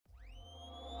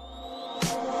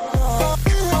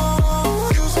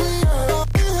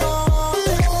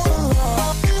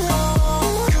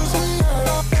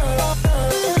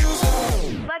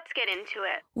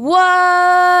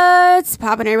What's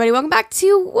poppin', everybody? Welcome back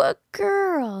to A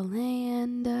Girl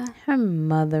and Her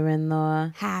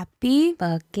mother-in-law. Happy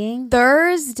Fucking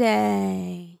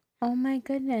Thursday. Oh my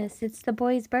goodness, it's the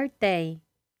boy's birthday.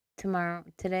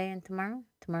 Today and tomorrow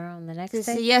and the next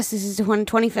day. Yes, this is the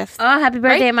 25th. Oh, happy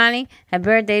birthday, Right? Monty. Happy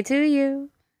birthday to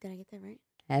you. Did I get that right?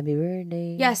 Happy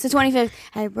birthday. Yes, the 25th.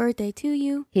 Happy birthday to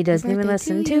you. He doesn't Happy even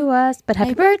birthday listen to to you. us, but happy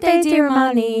Happy birthday, birthday, dear dear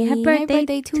Monty. Monty. Happy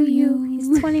birthday to you.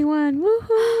 He's 21.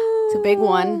 Woohoo. It's a big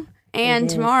one. And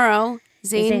is. tomorrow,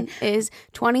 Zane is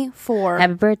 24.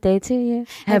 Happy birthday to you.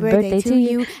 Happy birthday to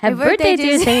you. Happy birthday,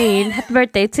 dear Zane. Happy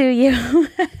birthday to you.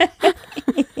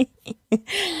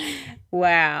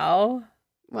 Wow.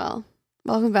 Well,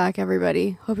 welcome back,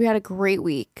 everybody. Hope you had a great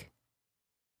week.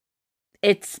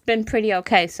 It's been pretty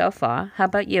okay so far. How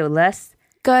about you, Les?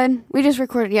 Good. We just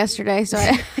recorded yesterday, so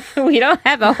We don't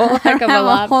have a whole heck of a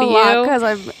lot for you. because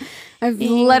I've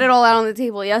let it all out on the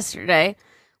table yesterday.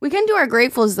 We can do our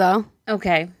gratefuls, though.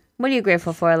 Okay. What are you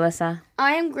grateful for, Alyssa?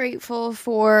 I am grateful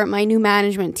for my new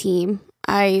management team.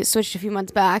 I switched a few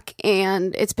months back,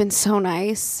 and it's been so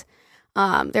nice.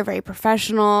 They're very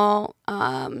professional.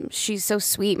 She's so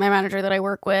sweet, my manager that I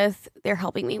work with. They're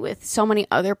helping me with so many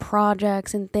other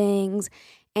projects and things,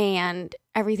 and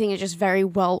everything is just very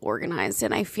well organized.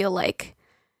 And I feel like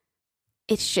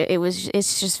it's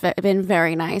just been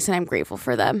very nice, and I'm grateful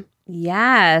for them.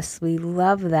 Yes, we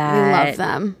love that. We love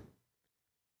them.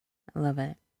 I love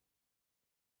it.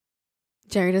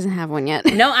 Jerry doesn't have one yet.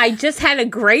 No, I just had a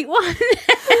great one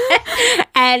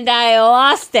and I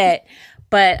lost it.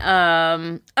 But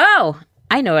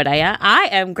I know what I am. I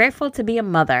am grateful to be a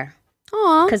mother.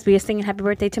 Aw. Because we were singing happy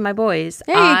birthday to my boys.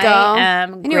 There you go. I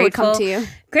am I knew it would come to you.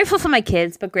 Grateful for my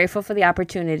kids, but grateful for the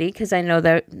opportunity because I know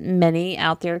that many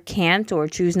out there can't or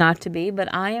choose not to be.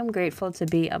 But I am grateful to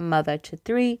be a mother to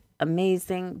 3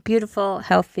 amazing, beautiful,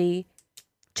 healthy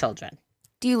children.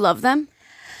 Do you love them?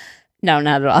 No,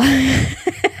 not at all.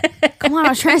 Come on, I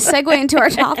was trying to segue into our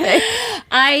topic.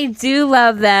 I do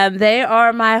love them. They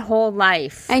are my whole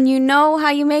life. And you know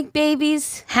how you make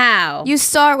babies? How? You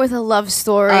start with a love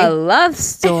story. A love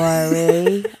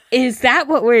story. Is that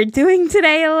what we're doing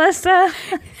today, Alyssa?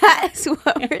 That's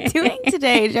what we're doing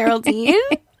today, Geraldine.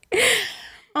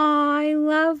 Oh, I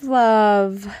love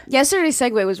love. Yesterday's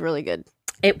segue was really good.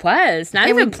 It was not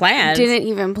even planned. Didn't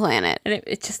even plan it. And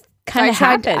it just kind of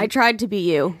happened. I tried to be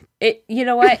you. You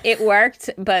know what? It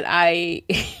worked, but I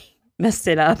messed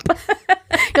it up.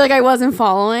 You're like, I wasn't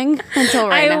following until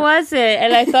right I now. wasn't.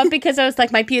 And I thought because I was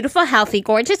like, my beautiful, healthy,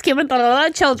 gorgeous, cute, blah, blah, blah,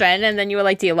 children. And then you were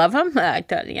like, do you love them? I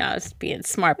thought, I was being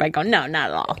smart by going, no, not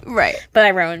at all. Right. But I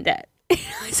ruined it.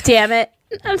 Damn it.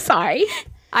 I'm sorry.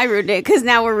 I ruined it because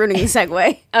now we're ruining the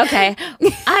segue. Okay.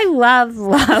 I love.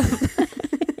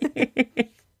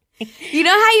 You know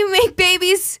how you make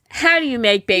babies? How do you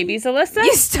make babies, Alyssa?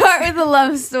 You start with a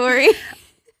love story.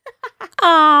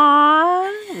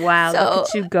 Aww. Wow, So, look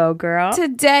at you go, girl.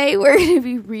 Today, we're going to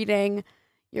be reading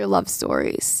your love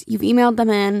stories. You've emailed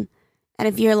them in. And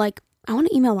if you're like, I want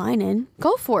to email mine in,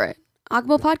 go for it.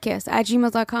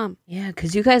 AquablePodcast@gmail.com. Yeah,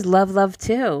 because you guys love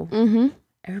too. Mm-hmm.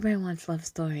 Everybody wants love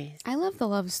stories. I love the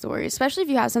love stories, especially if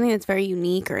you have something that's very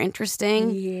unique or interesting.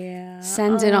 Yeah.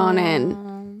 Send it on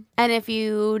in. And if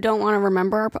you don't want to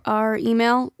remember our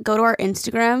email, go to our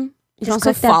Instagram. You can Just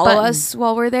also click that follow button. us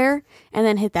while we're there and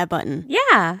then hit that button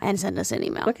Yeah. and send us an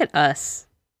email. Look at us.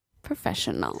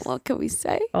 Professional. What can we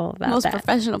say? All about Most that.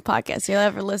 professional podcast you'll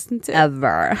ever listen to.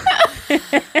 Ever.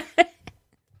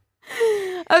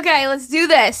 Okay, let's do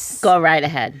this. Go right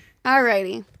ahead.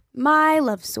 Alrighty. My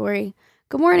love story.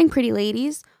 Good morning, pretty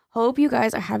ladies. Hope you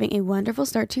guys are having a wonderful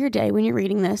start to your day when you're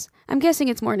reading this. I'm guessing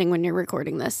it's morning when you're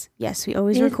recording this. Yes, we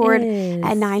always record at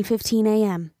 9:15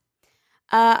 a.m.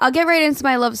 I'll get right into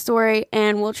my love story,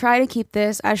 and we'll try to keep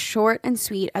this as short and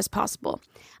sweet as possible.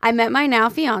 I met my now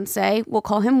fiance, we'll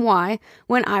call him Y,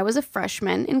 when I was a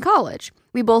freshman in college.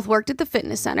 We both worked at the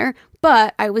fitness center,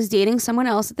 but I was dating someone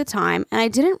else at the time, and I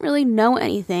didn't really know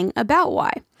anything about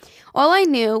Y. All I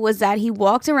knew was that he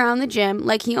walked around the gym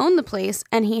like he owned the place,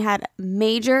 and he had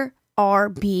major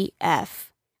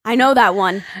RBF. I know that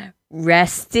one.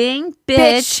 Resting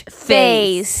bitch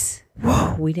face. face.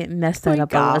 Whoa, we didn't mess that up,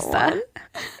 got Alyssa. one.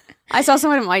 I saw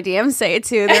someone in my DM say it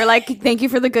too. They're like, thank you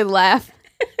for the good laugh.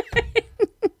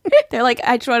 They're like,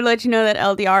 I just wanted to let you know that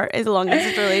LDR is a long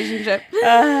distance relationship.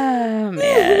 Oh,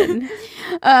 man.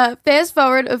 Fast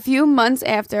forward a few months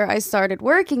after I started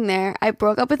working there, I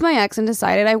broke up with my ex and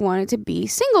decided I wanted to be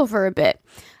single for a bit.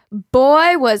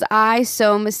 Boy, was I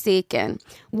so mistaken.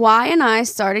 Y and I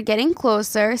started getting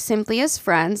closer simply as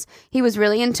friends. He was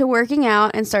really into working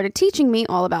out and started teaching me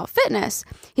all about fitness.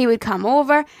 He would come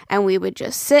over and we would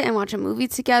just sit and watch a movie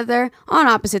together on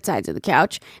opposite sides of the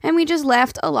couch, and we just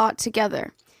laughed a lot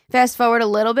together. Fast forward a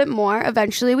little bit more,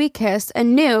 eventually we kissed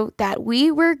and knew that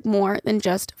we were more than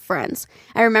just friends.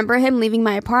 I remember him leaving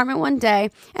my apartment one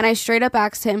day, and I straight up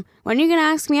asked him, "When are you going to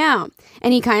ask me out?"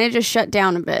 And he kind of just shut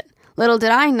down a bit. Little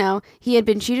did I know, he had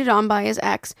been cheated on by his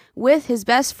ex with his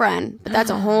best friend, but that's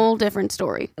a whole different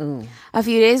story. Ooh. A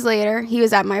few days later, he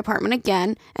was at my apartment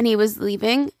again, and he was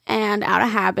leaving, and out of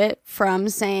habit from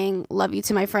saying love you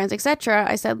to my friends, etc.,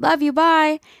 I said love you,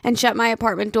 bye, and shut my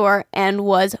apartment door and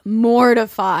was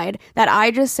mortified that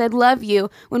I just said love you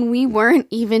when we weren't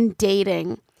even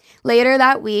dating. Later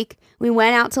that week, we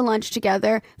went out to lunch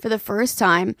together for the first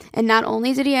time, and not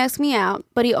only did he ask me out,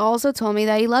 but he also told me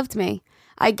that he loved me.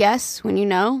 I guess when you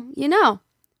know, you know.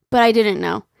 But I didn't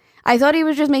know. I thought he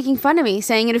was just making fun of me,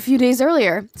 saying it a few days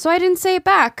earlier, so I didn't say it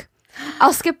back.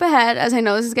 I'll skip ahead as I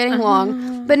know this is getting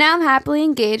long, but now I'm happily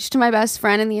engaged to my best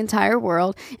friend in the entire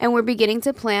world, and we're beginning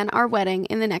to plan our wedding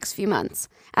in the next few months.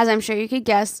 As I'm sure you could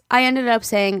guess, I ended up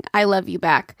saying I love you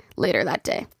back later that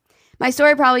day. My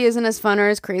story probably isn't as fun or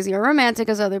as crazy or romantic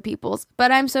as other people's,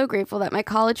 but I'm so grateful that my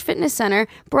college fitness center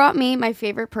brought me my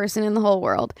favorite person in the whole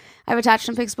world. I've attached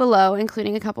some pics below,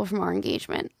 including a couple from our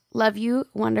engagement. Love you,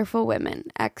 wonderful women.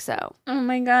 XO. Oh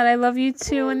my God, I love you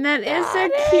too. And that is a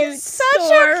cute such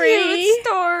story. a cute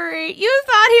story. You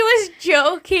thought he was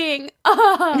joking.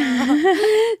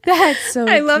 Oh, that's so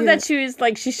I love cute. that she was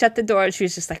like, she shut the door and she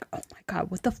was just like, oh my God,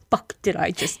 what the fuck did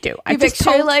I just do? I You just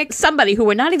picture, told like- somebody who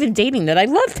we're not even dating that I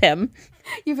loved him.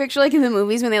 You picture like in the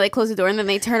movies when they like close the door and then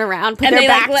they turn around, put And their they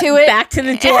back like, to it, back to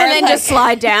the door. and then like- just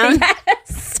slide down.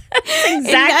 Yes.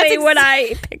 Exactly what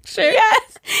I pictured.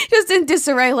 Yes. Just in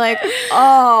disarray, like,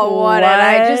 oh, what did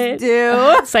I just do?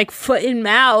 It's like foot in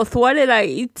mouth. What did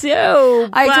I do?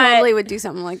 I totally would do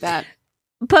something like that.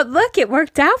 But look, it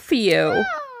worked out for you.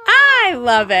 I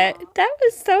love it. That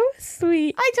was so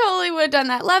sweet. I totally would have done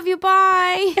that. Love you,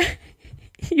 bye.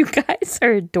 You guys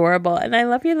are adorable. And I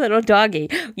love your little doggy.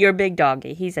 Your big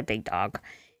doggy. He's a big dog.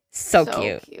 So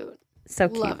cute. So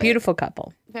cute. Love it. Beautiful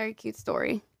couple. Very cute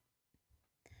story.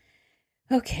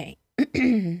 Okay.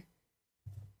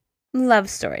 Love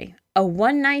story. A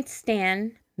one-night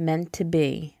stand meant to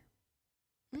be.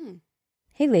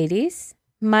 Hey, ladies.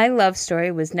 My love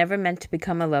story was never meant to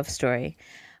become a love story.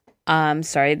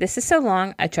 Sorry, this is so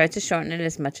long. I tried to shorten it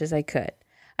as much as I could.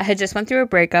 I had just went through a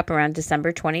breakup around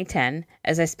December 2010,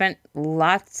 as I spent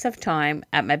lots of time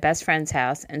at my best friend's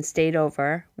house and stayed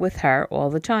over with her all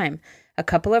the time. A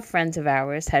couple of friends of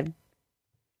ours had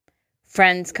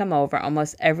friends come over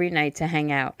almost every night to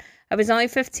hang out. I was only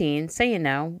 15, so you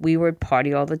know, we would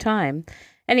party all the time.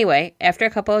 Anyway, after a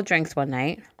couple of drinks one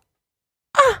night,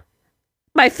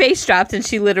 my face dropped and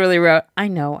she literally wrote, I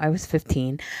know, I was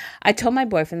 15. I told my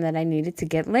boyfriend that I needed to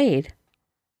get laid.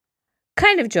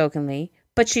 Kind of jokingly,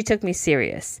 but she took me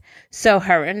serious. So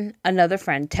her and another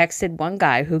friend texted one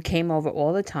guy who came over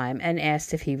all the time and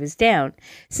asked if he was down,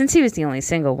 since he was the only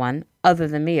single one, other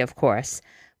than me, of course.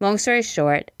 Long story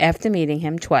short, after meeting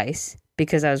him twice,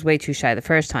 because I was way too shy the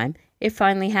first time, it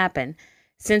finally happened.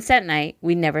 Since that night,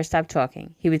 we never stopped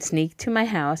talking. He would sneak to my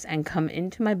house and come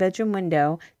into my bedroom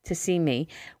window to see me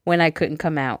when I couldn't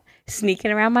come out,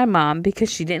 sneaking around my mom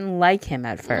because she didn't like him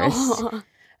at first. Aww.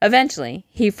 Eventually,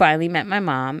 he finally met my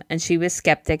mom, and she was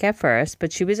skeptic at first,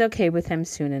 but she was okay with him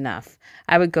soon enough.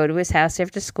 I would go to his house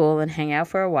after school and hang out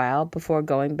for a while before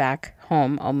going back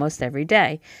home almost every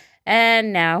day.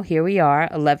 And now here we are,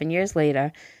 11 years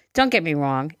later. Don't get me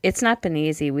wrong, it's not been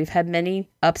easy. We've had many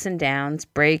ups and downs,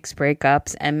 breaks,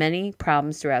 breakups, and many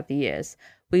problems throughout the years.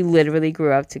 We literally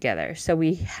grew up together, so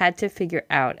we had to figure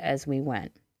out as we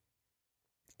went.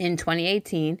 In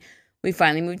 2018, we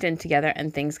finally moved in together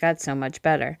and things got so much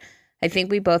better. I think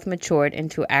we both matured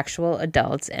into actual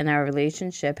adults and our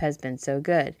relationship has been so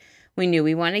good. We knew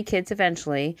we wanted kids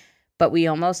eventually, but we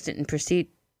almost couldn't proceed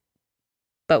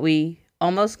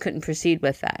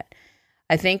with that.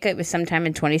 I think it was sometime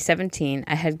in 2017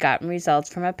 I had gotten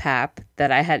results from a pap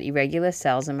that I had irregular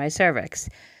cells in my cervix.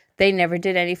 They never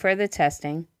did any further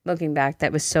testing. Looking back,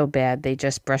 that was so bad they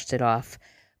just brushed it off.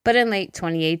 But in late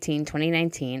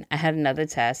 2018-2019, I had another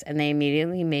test, and they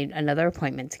immediately made another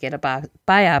appointment to get a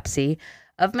biopsy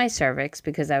of my cervix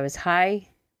because I was high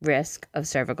risk of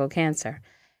cervical cancer.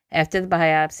 After the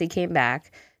biopsy came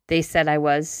back, they said I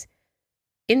was,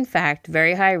 in fact,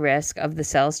 very high risk of the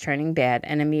cells turning bad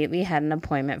and immediately had an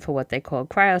appointment for what they called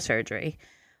cryosurgery.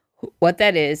 What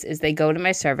that is they go to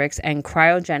my cervix and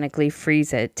cryogenically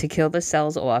freeze it to kill the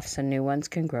cells off so new ones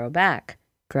can grow back.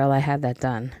 Girl, I had that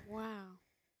done. Wow.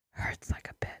 Hurts like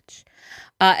a bitch.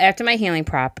 After my healing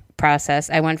process,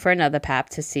 I went for another PAP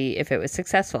to see if it was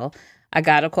successful. I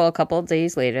got a call a couple of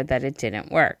days later that it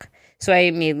didn't work. So I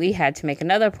immediately had to make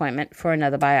another appointment for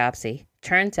another biopsy.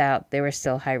 Turns out they were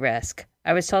still high risk.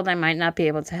 I was told I might not be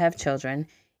able to have children,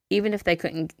 even if they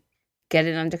couldn't get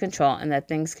it under control, and that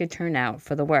things could turn out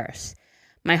for the worse.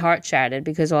 My heart shattered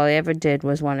because all I ever did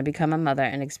was want to become a mother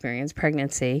and experience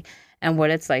pregnancy and what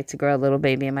it's like to grow a little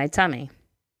baby in my tummy.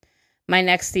 My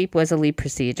next step was a LEEP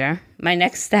procedure.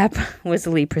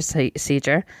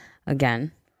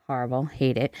 Again, horrible,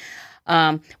 hate it.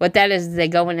 What that is, they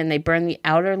go in and they burn the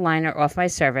outer liner off my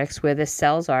cervix where the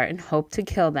cells are and hope to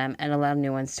kill them and allow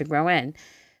new ones to grow in,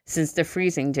 since the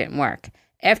freezing didn't work.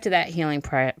 After that healing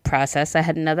process, I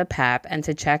had another PAP and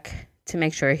to check to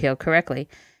make sure it healed correctly.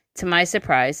 To my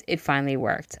surprise, it finally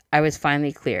worked. I was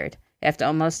finally cleared. After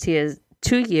almost 2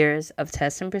 years of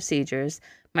tests and procedures,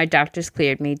 my doctors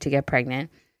cleared me to get pregnant.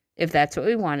 If that's what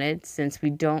we wanted, since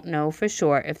we don't know for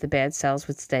sure if the bad cells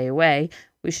would stay away,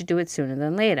 we should do it sooner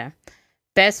than later.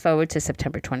 Fast forward to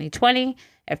September 2020.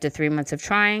 After 3 months of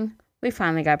trying, we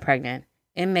finally got pregnant.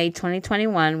 In May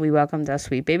 2021, we welcomed our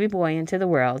sweet baby boy into the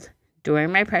world.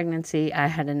 During my pregnancy, I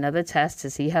had another test to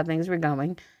see how things were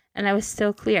going, and I was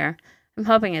still clear. I'm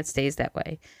hoping it stays that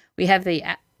way. We have the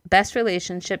best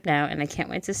relationship now, and I can't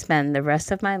wait to spend the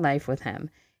rest of my life with him.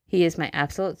 He is my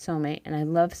absolute soulmate, and I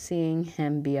love seeing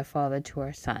him be a father to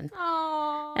our son.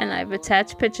 Aww. And I've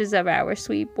attached pictures of our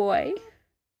sweet boy.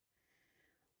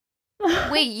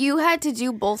 Wait, you had to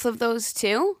do both of those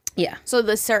too? Yeah. So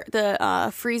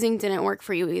the freezing didn't work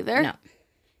for you either? No.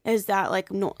 Is that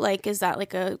is that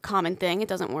like a common thing? It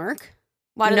doesn't work?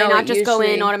 Why do No, they not just go in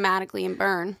usually- automatically and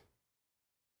burn?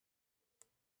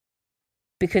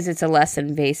 Because it's a less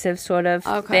invasive sort of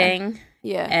thing.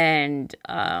 Yeah. And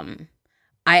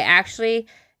I actually,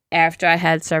 after I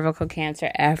had cervical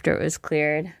cancer, after it was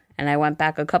cleared, and I went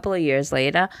back a couple of years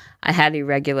later, I had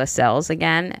irregular cells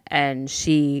again, and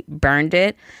she burned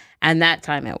it, and that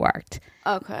time it worked.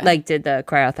 Okay. Like, did the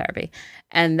cryotherapy.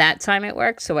 And that time it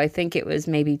worked, so I think it was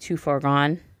maybe too far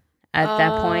gone at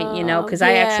that point, because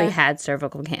I actually had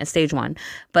cervical cancer, stage 1,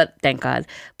 but thank God.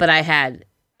 But I had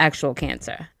actual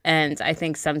cancer. And I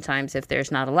think sometimes if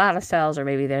there's not a lot of cells, or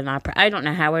maybe they're not, I don't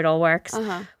know how it all works,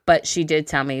 but she did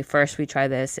tell me, first we try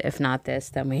this, if not this,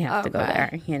 then we have to go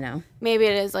there, Maybe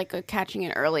it is like a catching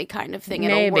it early kind of thing.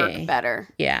 Maybe. It'll work better.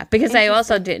 Yeah, because I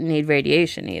also didn't need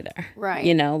radiation either. Right.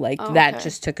 That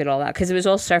just took it all out. Because it was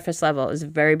all surface level. It was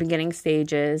very beginning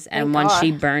stages. And once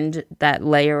she burned that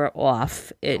layer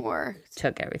off, it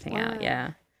took everything out.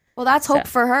 Yeah. Well, that's hope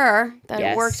for her that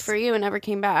it worked for you and never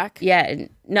came back. Yeah.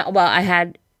 No, well, I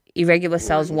had irregular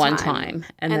cells one time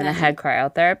and then I had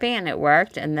cryotherapy and it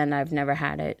worked, and then I've never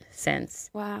had it since.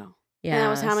 Wow. Yeah. And that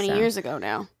was how many years ago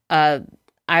now?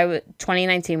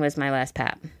 2019 was my last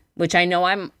PAP, which I know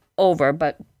I'm over,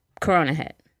 but Corona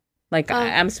hit.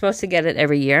 I'm supposed to get it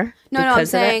every year. No, I'm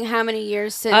saying how many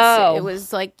years since it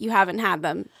was like you haven't had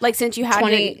them? Like since you had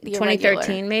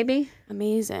 2013 maybe?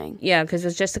 Amazing. Yeah, because it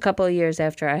was just a couple of years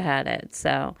after I had it.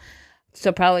 So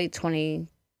probably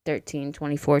 2013,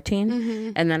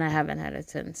 2014. And then I haven't had it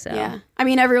since. So. Yeah. I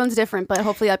mean, everyone's different, but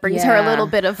hopefully that brings her a little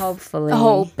bit of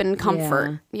hope and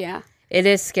comfort. Yeah. It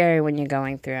is scary when you're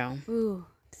going through. Ooh,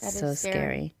 that is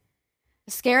scary.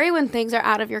 It's scary when things are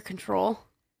out of your control.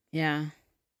 Yeah.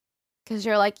 Because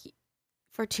you're like,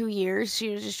 for 2 years,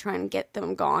 you're just trying to get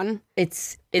them gone.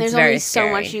 There's very only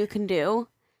so much you can do.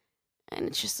 And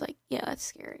it's just like, yeah, that's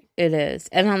scary. It is.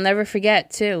 And I'll never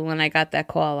forget, too, when I got that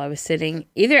call, I was sitting,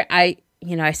 I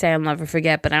say I'll never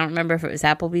forget, but I don't remember if it was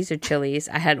Applebee's or Chili's.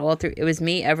 I had all 3, it was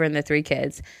me, Ever, and the 3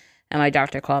 kids. And my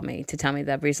doctor called me to tell me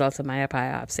the results of my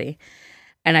biopsy.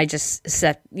 And I just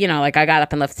said, I got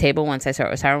up and left the table once I saw it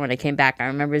was her. When I came back, I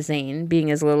remember Zane, being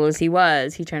as little as he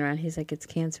was, he turned around, he's like, "It's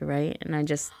cancer, right?" And I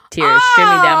just, tears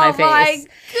streaming down my face.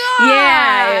 Oh,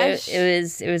 my gosh.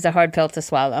 Yeah, it was a hard pill to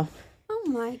swallow. Oh,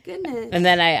 my goodness. And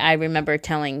then I remember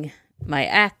telling my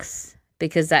ex,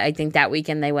 because I think that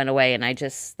weekend they went away, and I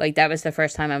just, that was the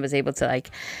first time I was able to,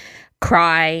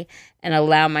 cry and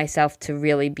allow myself to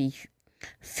really be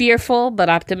fearful but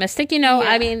optimistic.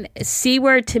 I mean, C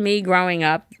word to me growing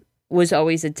up was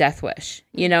always a death wish.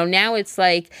 Now it's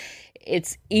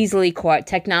it's easily caught.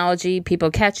 Technology, people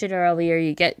catch it earlier.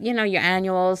 You get, your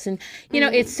annuals, and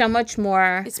it's so much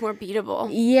more. It's more beatable.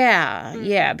 Yeah,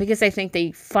 yeah, because I think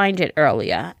they find it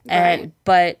earlier. Right.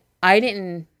 But I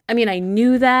didn't. I mean, I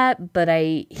knew that, but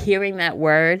hearing that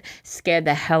word scared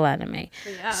the hell out of me.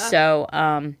 Yeah.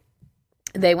 So,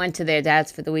 they went to their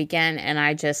dad's for the weekend, and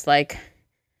I just like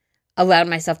allowed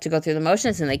myself to go through the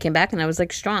motions, and they came back and I was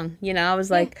like strong. You know, I was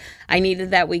like, I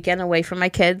needed that weekend away from my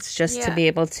kids just to be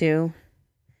able to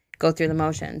go through the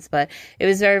motions. But it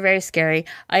was very, very scary.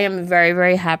 I am very,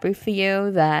 very happy for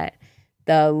you that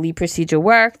the Lee procedure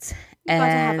worked.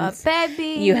 And got to have a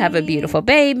baby. You have a beautiful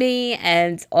baby,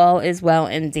 and all is well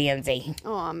in D&D.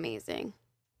 Oh, amazing.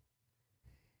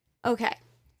 Okay.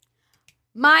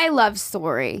 My love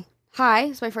story. Hi,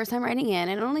 it's my first time writing in,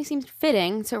 and it only seems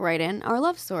fitting to write in our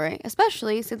love story,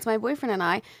 especially since my boyfriend and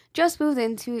I just moved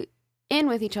in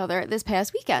with each other this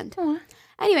past weekend. Aww.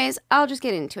 Anyways, I'll just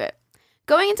get into it.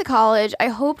 Going into college, I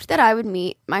hoped that I would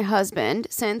meet my husband,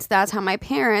 since that's how my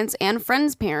parents and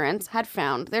friends' parents had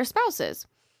found their spouses.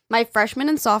 My freshman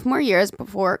and sophomore years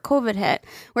before COVID hit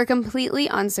were completely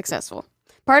unsuccessful.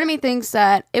 Part of me thinks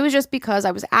that it was just because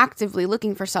I was actively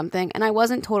looking for something and I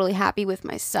wasn't totally happy with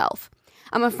myself.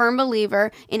 I'm a firm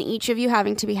believer in each of you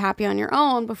having to be happy on your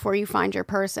own before you find your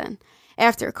person.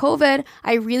 After COVID,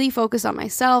 I really focused on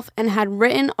myself and had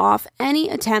written off any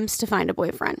attempts to find a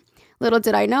boyfriend. Little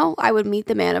did I know I would meet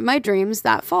the man of my dreams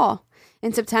that fall.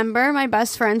 In September, my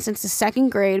best friend since the second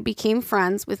grade became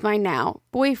friends with my now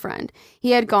boyfriend.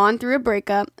 He had gone through a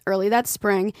breakup early that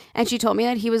spring, and she told me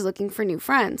that he was looking for new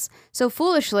friends. So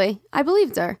foolishly, I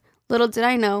believed her. Little did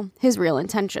I know his real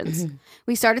intentions.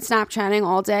 We started Snapchatting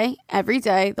all day, every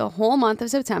day, the whole month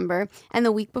of September, and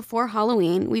the week before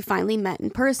Halloween, we finally met in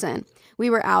person.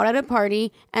 We were out at a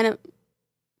party, and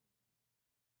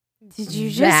did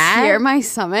you just hear my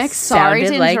stomach? Sorry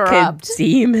to interrupt. Like a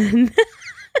demon.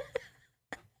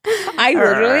 I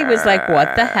literally was like,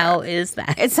 what the hell is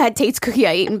that? It's that Tate's cookie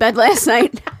I ate in bed last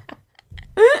night.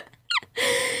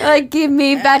 Like, give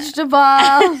me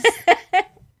vegetables.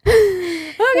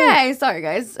 Okay, sorry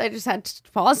guys. I just had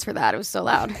to pause for that. It was so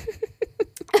loud.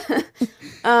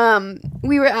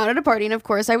 We were out at a party, and of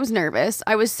course I was nervous.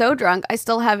 I was so drunk, I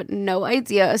still have no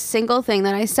idea a single thing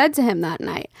that I said to him that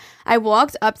night. I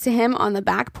walked up to him on the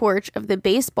back porch of the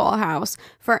baseball house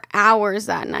for hours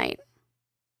that night.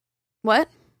 What?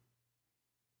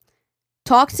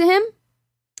 Talk to him?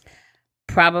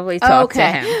 Probably talk to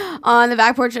him. On the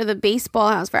back porch of the baseball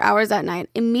house for hours that night.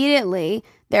 Immediately,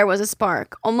 there was a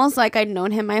spark, almost like I'd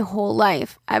known him my whole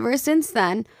life. Ever since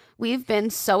then, we've been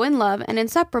so in love and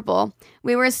inseparable.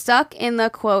 We were stuck in the,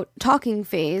 quote, talking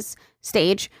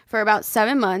stage for about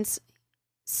 7 months,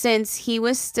 since he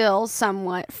was still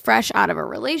somewhat fresh out of a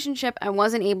relationship and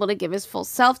wasn't able to give his full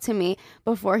self to me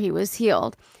before he was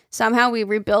healed. Somehow we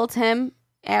rebuilt him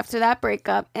after that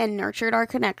breakup and nurtured our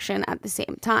connection at the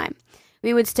same time.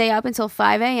 We would stay up until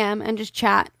 5 a.m. and just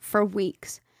chat for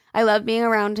weeks. I love being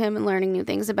around him and learning new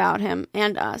things about him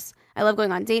and us. I love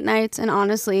going on date nights, and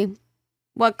honestly,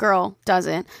 what girl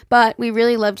doesn't? But we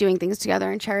really love doing things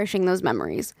together and cherishing those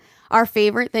memories. Our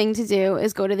favorite thing to do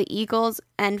is go to the Eagles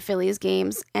and Phillies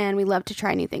games, and we love to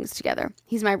try new things together.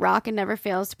 He's my rock and never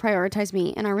fails to prioritize me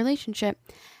in our relationship.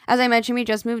 As I mentioned, we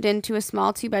just moved into a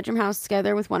small 2-bedroom house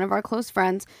together with one of our close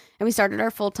friends, and we started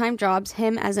our full-time jobs,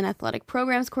 him as an athletic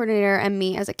programs coordinator and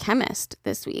me as a chemist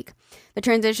this week. The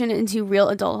transition into real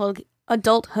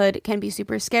adulthood can be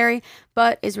super scary,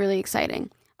 but is really exciting.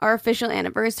 Our official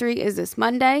anniversary is this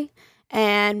Monday,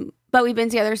 but we've been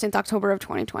together since October of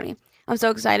 2020. I'm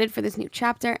so excited for this new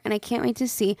chapter, and I can't wait to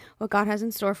see what God has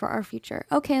in store for our future.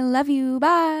 Okay, love you.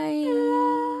 Bye.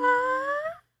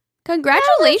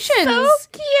 Congratulations. So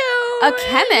cute. A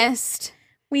chemist.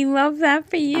 We love that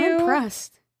for you. I'm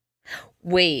impressed.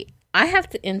 Wait, I have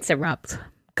to interrupt.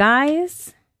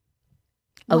 Guys,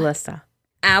 what? Alyssa,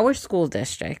 our school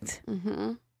district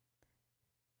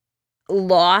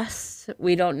lost.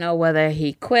 We don't know whether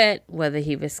he quit, whether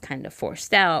he was kind of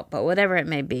forced out, but whatever it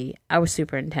may be, our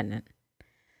superintendent.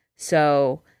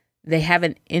 So they have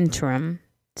an interim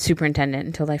superintendent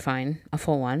until they find a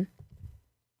full one.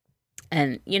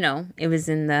 And, you know, it was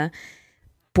in the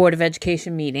Board of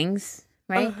Education meetings,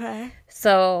 right? Okay.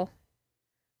 So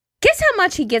guess how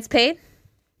much he gets paid?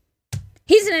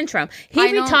 He's an interim. He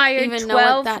retired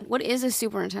 12. What is a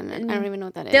superintendent? I don't even know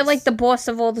what that is. They're like the boss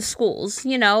of all the schools,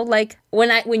 you know, like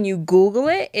when you Google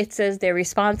it, it says they're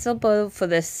responsible for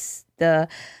the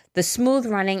smooth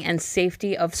running and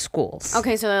safety of schools.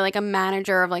 Okay, so they're like a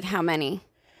manager of like how many?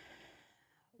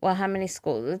 Well, how many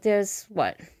schools? There's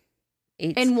what?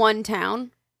 8 in one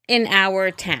town? In our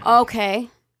town. Okay.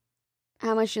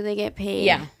 How much do they get paid?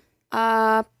 Yeah.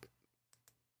 I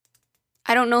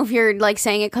don't know if you're like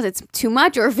saying it because it's too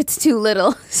much or if it's too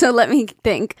little. So let me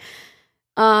think.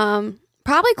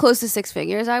 Probably close to 6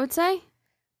 figures, I would say.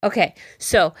 Okay.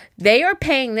 So they are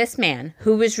paying this man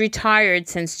who was retired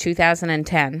since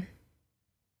 2010.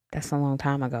 That's a long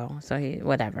time ago. So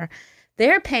whatever.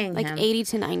 They're paying like him 80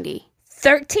 to 90.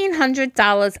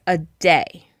 $1,300 a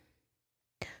day.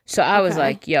 So I was Okay.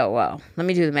 like, yo, well, let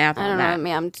me do the math I on don't that. know.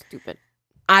 Man, I'm stupid.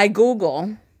 I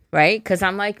Google, right? Because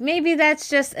I'm like, maybe that's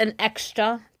just an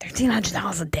extra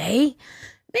 $1,300 a day.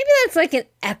 Maybe that's like an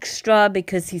extra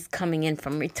because he's coming in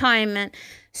from retirement.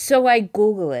 So I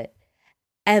Google it.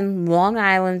 And Long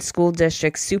Island School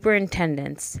District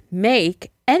superintendents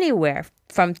make anywhere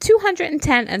from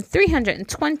 $210,000 and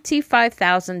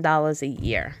 $325,000 a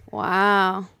year.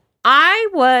 Wow. I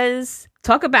was,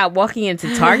 talk about walking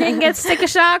into Target and get sticker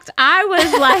shocked. I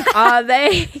was like, are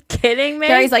they kidding me?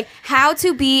 Gary's like, how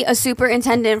to be a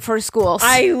superintendent for schools.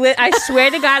 I swear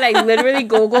to God, I literally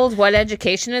Googled what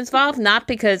education is involved, not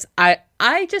because I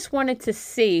just wanted to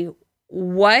see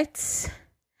what,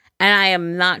 and I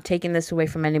am not taking this away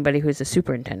from anybody who's a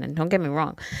superintendent. Don't get me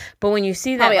wrong. But when you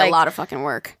see that, Probably like, a lot of fucking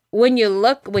work. when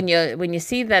you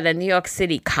see that a New York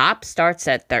City cop starts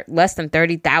at less than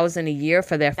 $30,000 a year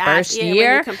for their first when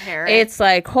year, you compare it. it's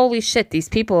like, holy shit, these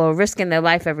people are risking their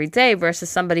life every day versus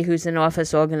somebody who's in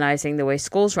office organizing the way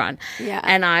schools run. Yeah.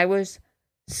 And I was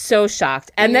so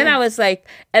shocked. And then I was like,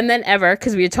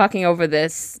 because we were talking over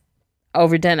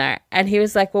dinner, and he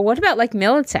was like, well, what about like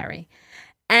military?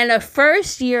 And a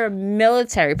first year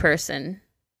military person,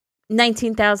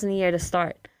 $19,000 a year to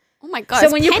start. Oh my God. So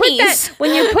it's when pennies.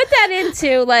 you put that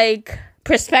into like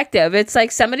perspective, it's like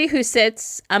somebody who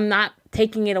sits, I'm not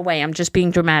taking it away, I'm just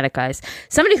being dramatic, guys.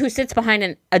 Somebody who sits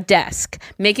behind a desk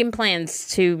making plans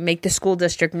to make the school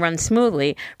district run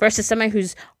smoothly versus somebody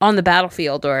who's on the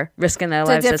battlefield or risking their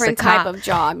lives It's a as a different cop. type of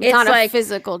job. It's It's not like- a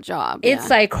physical job. It's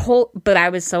Yeah. like but I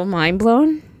was so mind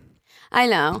blown. I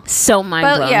know. So mind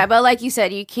blown. But like you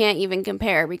said, you can't even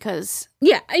compare because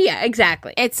Yeah,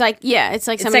 exactly. it's like it's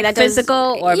like somebody like that does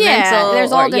physical or mental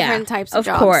There's all or- yeah, different types of of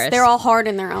jobs. course. They're all hard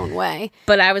in their own way.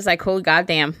 But I was like, holy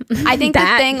goddamn. I think the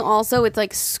thing also with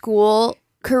like school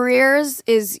careers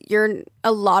is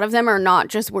a lot of them are not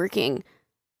just working.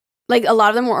 Like a lot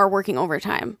of them are working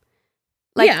overtime.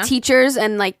 Like Yeah. teachers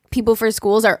and like people for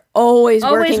schools are always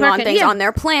working on things yeah. on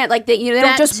their plant. Like they don't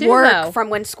That just too, work though. from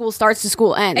when school starts to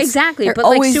school ends. Exactly. They're But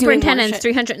like always doing more superintendents,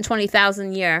 shit.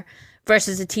 $320,000 a year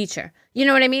versus a teacher. You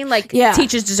know what I mean? Like Yeah.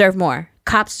 teachers deserve more.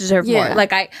 Cops deserve Yeah. more.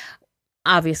 Like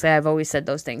obviously I've always said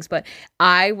those things, but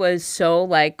I was so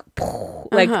like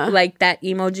that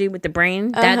emoji with the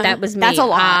brain. That was me. That's a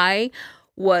lot. I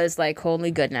was like,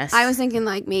 holy goodness. I was thinking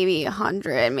like maybe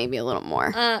 100, maybe a little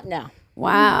more. No.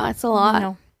 Wow, that's a lot.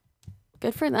 No.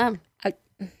 Good for them.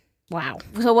 Wow.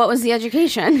 So what was the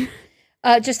education?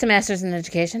 Just a master's in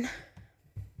education.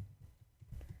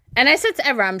 And I said to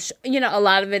Ever, a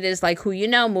lot of it is like who you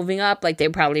know, moving up. Like they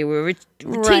probably were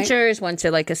Right. teachers, went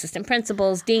to like assistant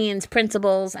principals, deans,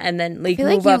 principals, and then like I feel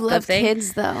move like up you the love thing.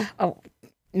 kids though. Oh,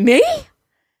 me?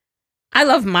 I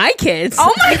love my kids.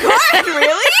 Oh my God,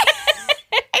 really?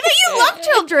 I thought you love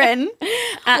children.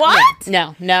 What?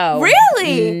 No.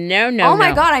 Really? No. Oh my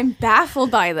no. God, I'm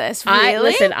baffled by this.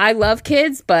 Really? I love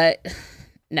kids, but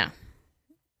no.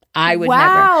 I would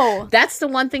Wow. never. That's the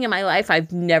one thing in my life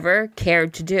I've never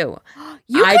cared to do.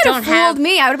 You I could don't have fooled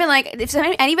me. I would have been like, if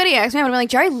anybody asked me, I would have been like,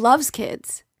 Jerry loves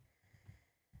kids.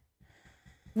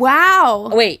 Wow.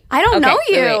 Wait. I don't know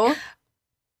you. wait.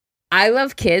 I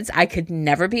love kids. I could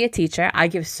never be a teacher. I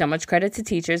give so much credit to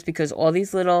teachers because all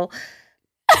these little...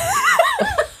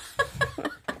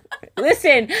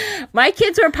 Listen, my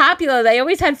kids were popular. They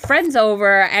always had friends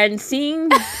over and seeing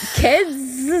kids.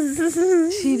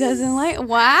 She doesn't like.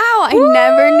 Wow, I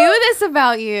never knew this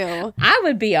about you. I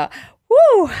would be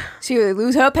woo. She would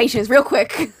lose her patience real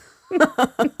quick.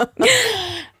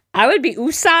 I would be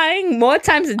usaying more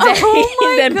times a day Oh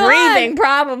my than God. breathing,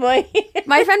 probably.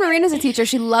 My friend Marina's a teacher.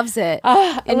 She loves it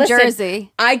in Listen,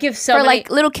 Jersey I give so for many... like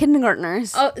little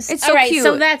kindergartners. Oh, it's all so right, cute.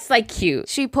 so that's like cute.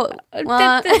 She put.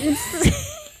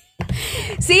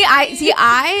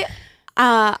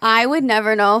 I would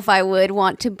never know if I would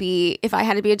want to be, if I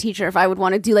had to be a teacher, if I would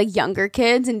want to do like younger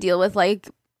kids and deal with like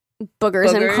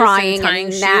boogers and crying and tying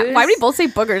and shoes. why do we both say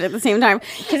boogers at the same time?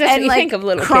 Because that's what you like think of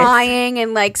little kids. crying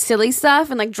and like silly stuff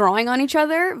and like drawing on each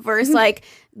other versus like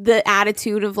the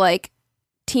attitude of like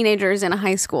teenagers in a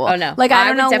high school. Oh no! Like I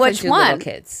don't would know definitely which do one. Little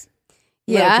kids.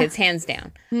 Little Yeah. kids, hands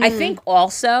down. I think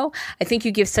also,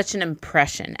 you give such an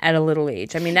impression at a little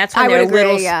age. I mean, that's when I would they're agree,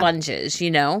 little yeah. sponges, By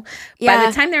Yeah.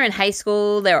 the time they're in high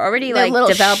school, they're already They're like little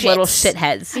developed little shits.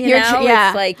 shitheads. Yeah.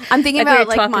 It's like I'm thinking we about were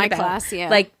like talking my about, class, yeah.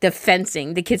 like the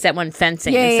fencing, the kids that went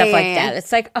fencing Yeah, and stuff yeah, like yeah. that.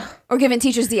 It's like, oh, Or giving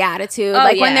teachers the attitude. Oh,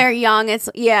 like when yeah. they're young, it's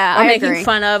or I making agree.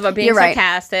 fun of, or being You're right.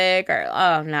 sarcastic,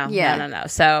 or no.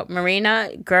 So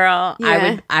Marina, girl,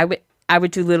 Yeah. I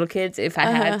would do little kids if I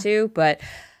had to, but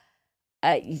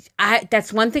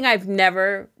That's one thing I've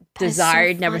never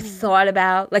desired, never thought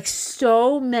about. Like,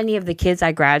 so many of the kids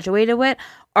I graduated with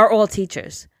are all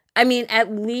teachers. I mean,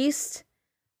 at least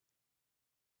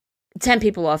 10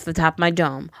 people off the top of my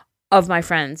dome of my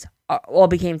friends all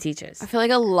became teachers. I feel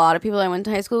like a lot of people I went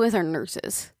to high school with are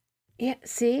nurses. Yeah,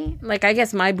 see? Like, I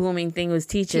guess my booming thing was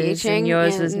teachers and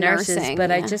yours was nurses. Nursing,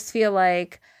 but I just feel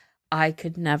like I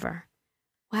could never.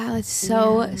 Wow, it's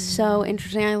so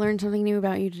interesting. I learned something new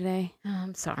about you today. Oh,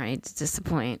 I'm sorry to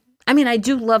disappoint. I mean, I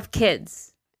do love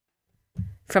kids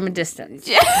from a distance.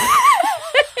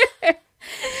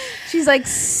 She's like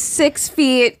 6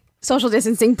 feet social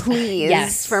distancing, please,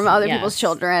 yes, from other people's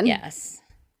children. Yes.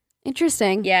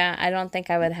 Interesting. Yeah, I don't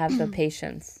think I would have the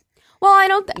patience. Well, I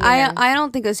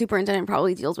don't think a superintendent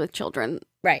probably deals with children.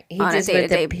 Right. He on a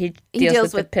day-to-day. He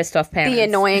deals with the pissed off parents. The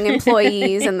annoying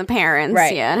employees and the parents.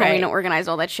 Right. Yeah. Right. Having to organize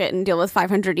all that shit and deal with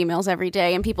 500 emails every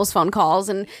day and people's phone calls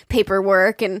and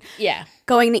paperwork and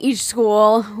going to each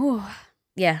school. Whew.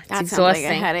 Yeah. It's that exhausting. Sounds like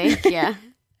a headache. Yeah.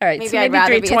 All right. Maybe so I'd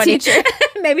rather be a teacher.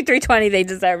 Maybe 320 they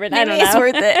deserve it. Maybe I don't know. It's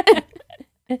worth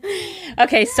it.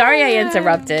 Okay. Sorry I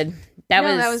interrupted. That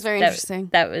was very interesting.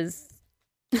 That was,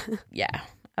 yeah.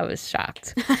 I was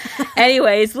shocked.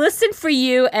 Anyways, listen for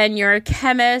you, and you're a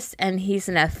chemist, and he's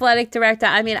an athletic director.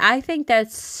 I mean, I think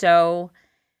that's so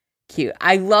cute.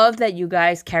 I love that you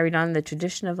guys carried on the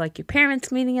tradition of like your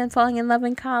parents meeting and falling in love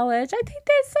in college. I think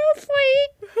that's so sweet.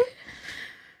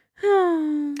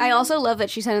 I also love that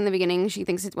she said in the beginning she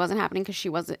thinks it wasn't happening because she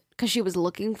was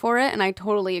looking for it, and I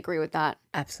totally agree with that.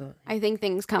 Absolutely. I think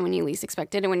things come when you least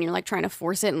expect it, and when you're like trying to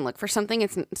force it and look for something,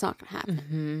 it's not going to happen.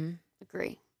 Mm-hmm.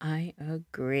 Agree. I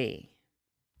agree.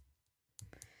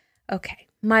 Okay,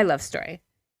 my love story.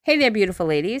 Hey there, beautiful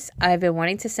ladies. I've been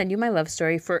wanting to send you my love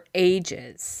story for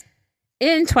ages.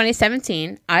 In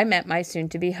 2017, I met my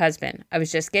soon-to-be husband. I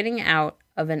was just getting out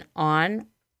of an on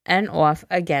and off,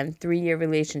 again, 3-year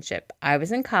relationship. I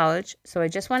was in college, so I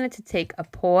just wanted to take a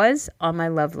pause on my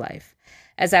love life,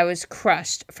 as I was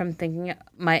crushed from thinking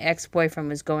my ex-boyfriend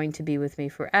was going to be with me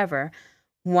forever.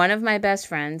 One of my best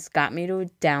friends got me to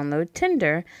download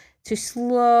Tinder to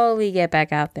slowly get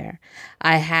back out there.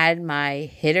 I had my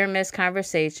hit or miss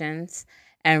conversations,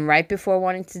 and right before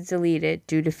wanting to delete it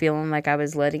due to feeling like I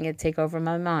was letting it take over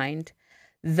my mind,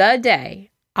 the day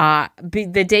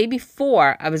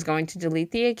before I was going to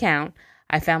delete the account,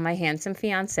 I found my handsome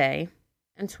fiance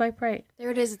and swipe right.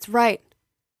 There it is. It's right.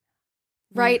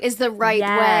 Right is the right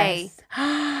way.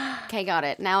 Okay, got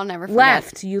it. Now I'll never forget.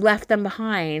 Left. You left them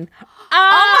behind.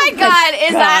 Oh my God.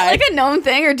 Is that like a known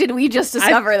thing, or did we just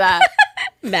discover that?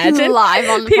 Imagine. Live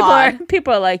on the pod.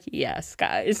 People are like, yes,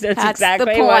 guys. That's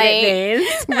exactly what it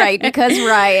means. Right because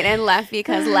right and left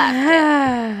because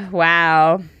left.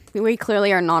 Wow. We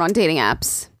clearly are not on dating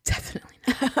apps.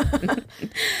 Definitely not.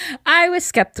 I was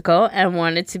skeptical and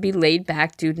wanted to be laid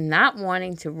back due to not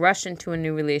wanting to rush into a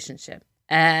new relationship.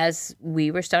 As we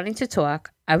were starting to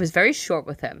talk, I was very short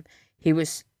with him.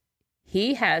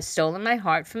 He has stolen my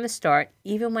heart from the start,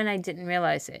 even when I didn't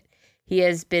realize it. He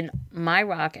has been my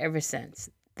rock ever since.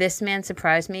 This man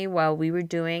surprised me while we were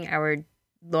doing our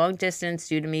long distance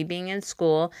due to me being in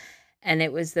school, and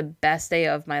it was the best day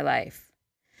of my life.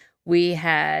 We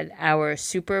had our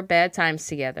super bad times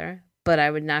together, but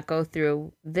I would not go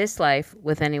through this life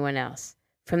with anyone else.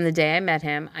 From the day I met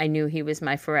him, I knew he was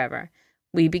my forever.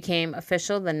 We became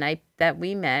official the night that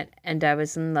we met, and I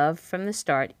was in love from the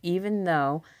start, even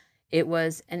though it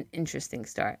was an interesting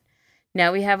start.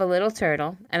 Now we have a little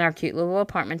turtle and our cute little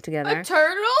apartment together. A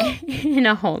turtle? In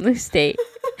a whole new state.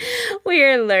 We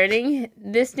are learning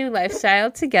this new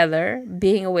lifestyle together,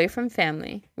 being away from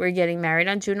family. We're getting married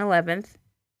on June 11th.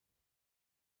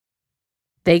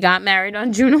 They got married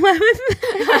on June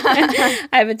 11th.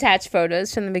 I've attached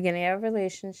photos from the beginning of our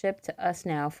relationship to us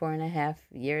now, 4.5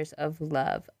 years of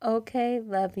love. Okay,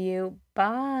 love you.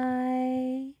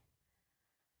 Bye.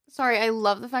 Sorry, I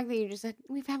love the fact that you just said,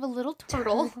 we have a little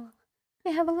turtle.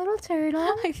 We have a little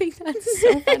turtle. I think that's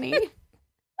so funny. Like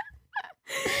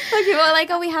people are like,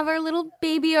 oh, we have our little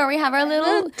baby, or we have our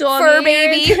little fur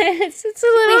baby. It's a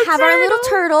little We have turtle. Our little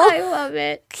turtle. I love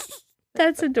it.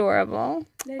 That's adorable.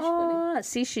 Oh,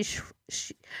 see,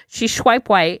 she swipe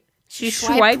white. She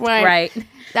swiped right.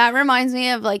 That reminds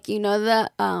me of like, you know,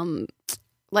 the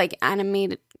like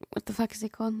animated, what the fuck is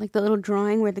it called? Like the little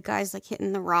drawing where the guy's like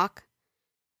hitting the rock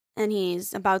and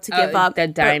he's about to give up. The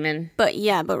diamond. But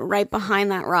right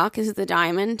behind that rock is the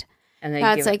diamond. And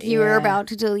that's like you were about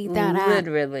to delete that app.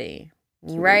 Literally.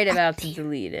 Right about to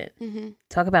delete it. Mm-hmm.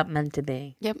 Talk about meant to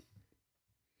be. Yep.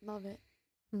 Love it.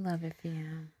 Love it for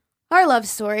you. Our love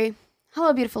story.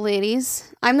 Hello, beautiful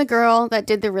ladies. I'm the girl that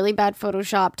did the really bad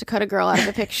Photoshop to cut a girl out of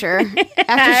a picture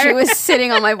after she was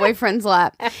sitting on my boyfriend's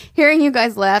lap. Hearing you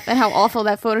guys laugh at how awful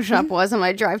that Photoshop was on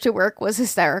my drive to work was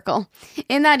hysterical.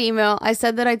 In that email, I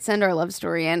said that I'd send our love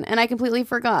story in, and I completely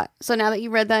forgot. So now that you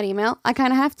read that email, I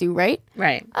kind of have to, right?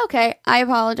 Right. Okay, I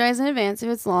apologize in advance if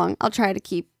it's long. I'll try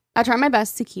my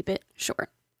best to keep it short.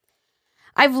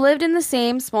 I've lived in the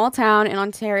same small town in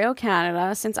Ontario,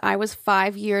 Canada since I was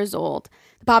 5 years old.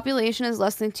 The population is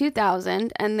less than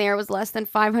 2,000, and there was less than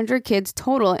 500 kids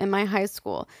total in my high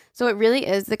school. So it really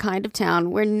is the kind of town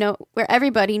where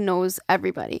everybody knows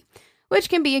everybody, which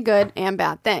can be a good and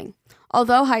bad thing. All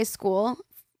through high school,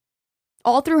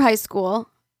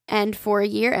 and for a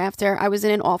year after, I was in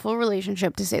an awful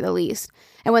relationship, to say the least.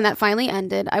 And when that finally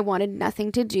ended, I wanted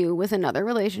nothing to do with another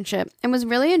relationship and was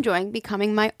really enjoying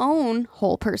becoming my own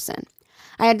whole person.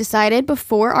 I had decided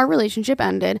before our relationship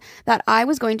ended that I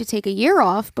was going to take a year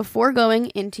off before going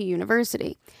into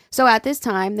university. So at this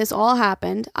time, this all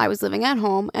happened. I was living at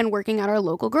home and working at our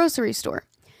local grocery store.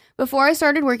 Before I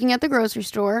started working at the grocery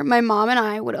store, my mom and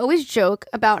I would always joke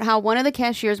about how one of the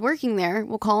cashiers working there,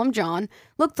 we'll call him John,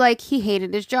 looked like he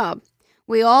hated his job.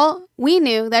 We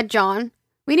knew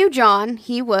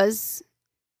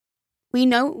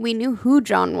who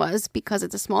John was because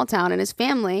it's a small town and his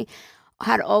family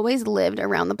had always lived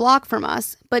around the block from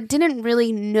us, but didn't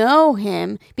really know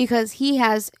him because he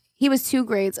was 2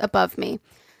 grades above me.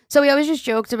 So we always just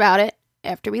joked about it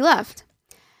after we left.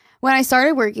 When I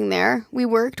started working there, we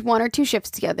worked 1 or 2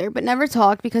 shifts together, but never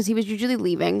talked because he was usually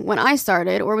leaving when I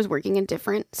started or was working in a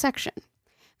different section.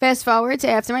 Fast forward to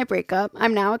after my breakup,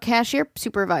 I'm now a cashier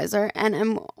supervisor and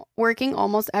am working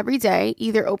almost every day,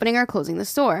 either opening or closing the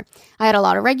store. I had a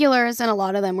lot of regulars, and a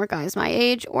lot of them were guys my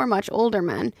age or much older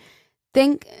men.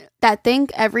 Think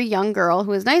every young girl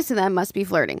who is nice to them must be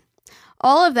flirting.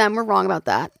 All of them were wrong about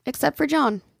that, except for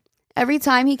John. Every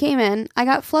time he came in, I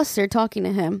got flustered talking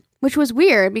to him, which was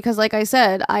weird because, like I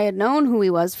said, I had known who he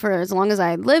was for as long as I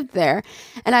had lived there,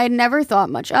 and I had never thought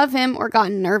much of him or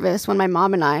gotten nervous when my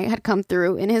mom and I had come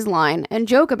through in his line and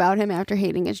joke about him after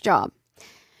hating his job.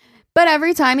 But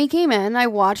every time he came in, I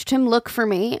watched him look for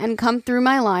me and come through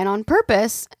my line on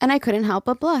purpose, and I couldn't help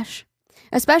but blush.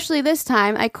 Especially this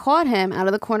time, I caught him out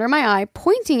of the corner of my eye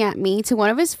pointing at me to one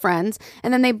of his friends,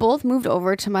 and then they both moved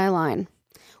over to my line.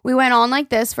 We went on like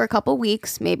this for a couple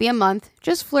weeks, maybe a month,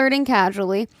 just flirting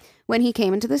casually when he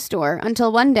came into the store,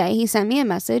 until one day he sent me a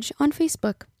message on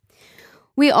Facebook.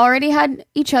 We already had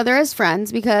each other as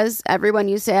friends because everyone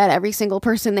used to add every single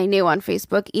person they knew on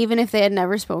Facebook, even if they had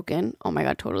never spoken. Oh my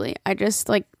God, totally. I just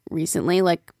recently,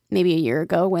 maybe a year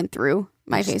ago, went through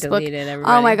my Just Facebook. deleted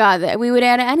everybody. Oh my God, we would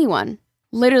add anyone.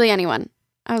 Literally anyone.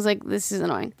 I was like, this is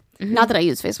annoying. Mm-hmm. Not that I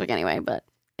use Facebook anyway, but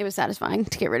it was satisfying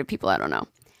to get rid of people I don't know.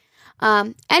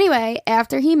 Anyway,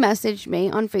 after he messaged me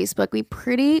on Facebook, we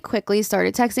pretty quickly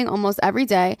started texting almost every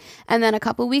day. And then a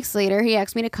couple weeks later, he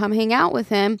asked me to come hang out with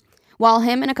him while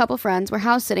him and a couple friends were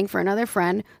house sitting for another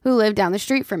friend who lived down the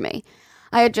street from me.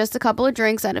 I had just a couple of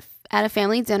drinks at a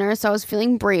family dinner, so I was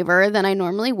feeling braver than I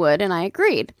normally would, and I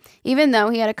agreed. Even though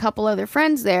he had a couple other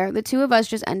friends there, the two of us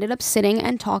just ended up sitting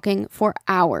and talking for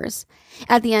hours.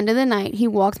 At the end of the night, he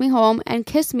walked me home and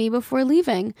kissed me before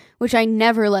leaving, which I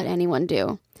never let anyone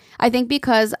do. I think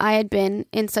because I had been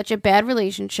in such a bad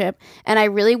relationship and I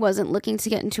really wasn't looking to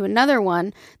get into another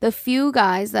one, the few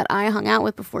guys that I hung out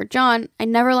with before John, I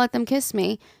never let them kiss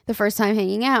me the first time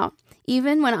hanging out.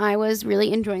 Even when I was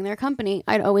really enjoying their company,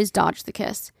 I'd always dodge the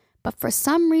kiss. But for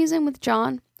some reason with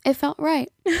John, it felt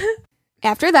right.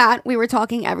 After that, we were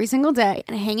talking every single day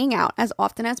and hanging out as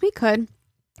often as we could,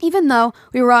 even though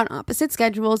we were on opposite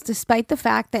schedules, despite the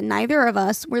fact that neither of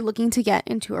us were looking to get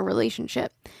into a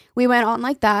relationship. We went on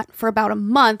like that for about a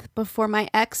month before my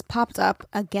ex popped up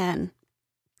again.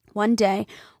 One day,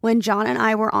 when John and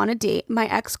I were on a date, my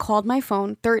ex called my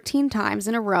phone 13 times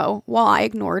in a row while I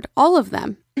ignored all of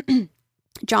them.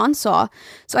 John saw,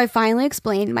 so I finally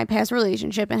explained my past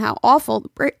relationship and how awful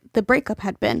the breakup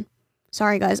had been.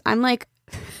 Sorry, guys, I'm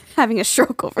having a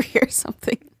stroke over here or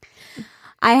something.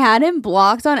 I had him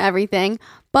blocked on everything,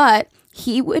 but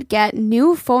he would get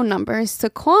new phone numbers to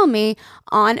call me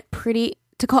on pretty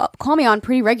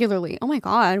regularly. Oh my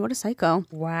God, what a psycho.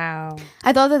 Wow.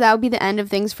 I thought that would be the end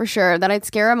of things for sure, that I'd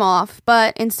scare him off,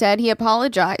 but instead he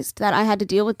apologized that I had to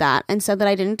deal with that and said that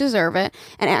I didn't deserve it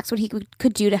and asked what he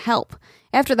could do to help.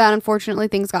 After that, unfortunately,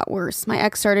 things got worse. My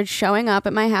ex started showing up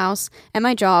at my house and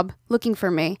my job looking for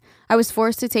me. I was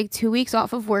forced to take 2 weeks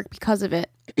off of work because of it.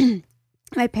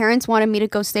 My parents wanted me to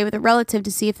go stay with a relative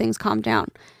to see if things calmed down.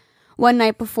 One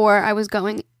night before I was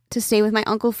going to stay with my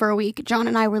uncle for a week, John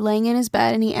and I were laying in his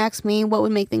bed and he asked me what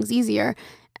would make things easier.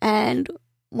 and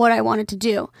what I wanted to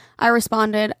do. I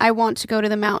responded, I want to go to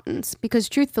the mountains, because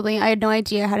truthfully, I had no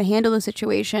idea how to handle the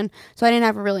situation, so I didn't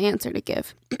have a real answer to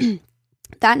give.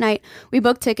 That night, we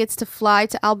booked tickets to fly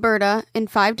to Alberta in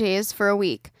 5 days for a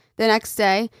week. The next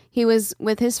day, he was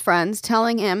with his friends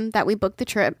telling him that we booked the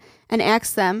trip and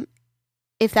asked them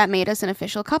if that made us an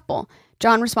official couple.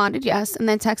 John responded yes, and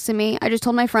then texted me, I just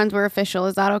told my friends we're official,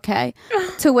 is that okay?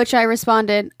 To which I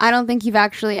responded, I don't think you've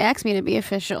actually asked me to be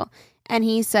official. And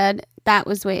he said that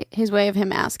was his way of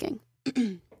him asking.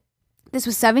 This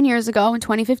was 7 years ago in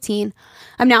 2015.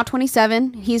 I'm now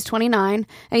 27, he's 29,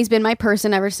 and he's been my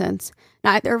person ever since.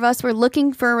 Neither of us were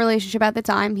looking for a relationship at the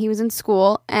time. He was in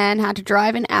school and had to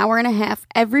drive an hour and a half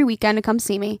every weekend to come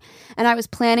see me, and I was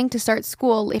planning to start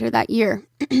school later that year.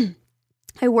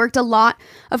 I worked a lot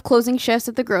of closing shifts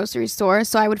at the grocery store,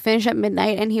 so I would finish at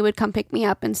midnight and he would come pick me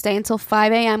up and stay until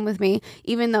 5 a.m. with me,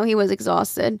 even though he was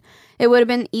exhausted. It would have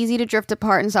been easy to drift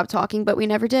apart and stop talking, but we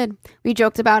never did. We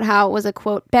joked about how it was a,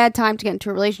 quote, bad time to get into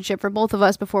a relationship for both of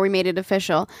us before we made it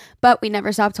official, but we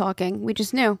never stopped talking. We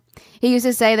just knew. He used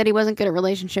to say that he wasn't good at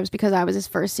relationships because I was his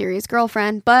first serious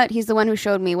girlfriend, but he's the one who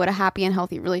showed me what a happy and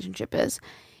healthy relationship is.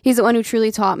 He's the one who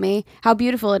truly taught me how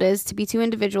beautiful it is to be two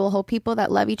individual whole people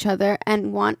that love each other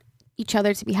and want each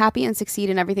other to be happy and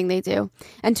succeed in everything they do,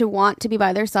 and to want to be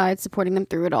by their side, supporting them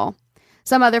through it all.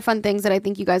 Some other fun things that I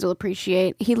think you guys will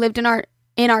appreciate. He lived in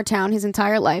our town his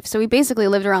entire life, so we basically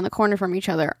lived around the corner from each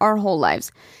other our whole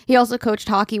lives. He also coached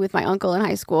hockey with my uncle in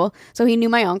high school, so he knew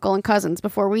my uncle and cousins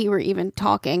before we were even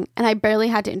talking, and I barely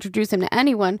had to introduce him to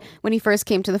anyone when he first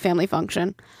came to the family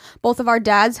function. Both of our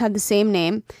dads had the same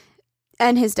name,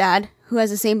 and his dad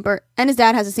has the same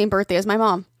birthday as my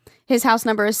mom. His house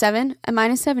number is 7 and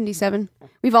mine is 77.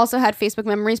 We've also had Facebook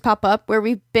memories pop up where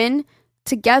we've been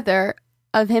together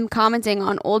of him commenting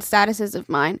on old statuses of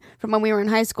mine from when we were in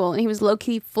high school, and he was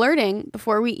low-key flirting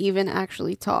before we even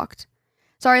actually talked.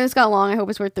 Sorry this got long. I hope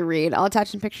it's worth the read. I'll attach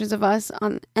some pictures of us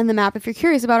and the map if you're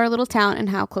curious about our little town and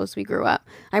how close we grew up.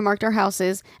 I marked our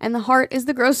houses, and the heart is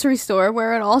the grocery store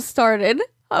where it all started.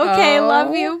 Okay,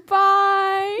 love you. Bye.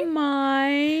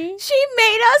 She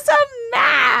made us a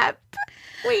map.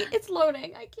 Wait, it's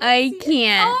loading. I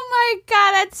can't. Oh my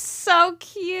God, that's so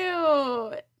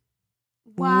cute.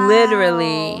 Wow.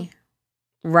 Literally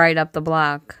right up the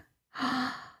block. Look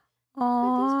at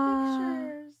these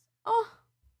pictures. Oh.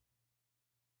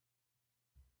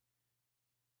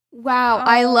 Wow,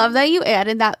 I love that you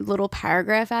added that little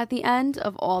paragraph at the end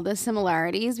of all the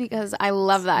similarities, because I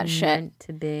love that shit. Meant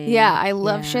to be. Yeah, I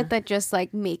love shit that just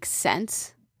like makes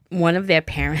sense. One of their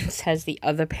parents has the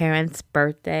other parent's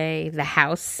birthday, the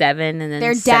house 7, and then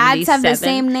their dads have the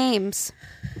same names.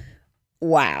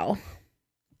 Wow.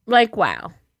 Like,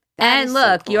 wow. And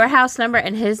look, so cool. Your house number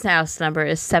and his house number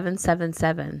is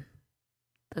 777.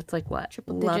 That's like what?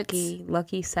 Triple digits.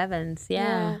 Lucky sevens.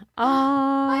 Yeah.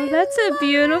 Oh, that's a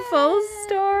beautiful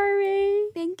story.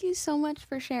 Thank you so much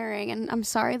for sharing. And I'm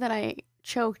sorry that I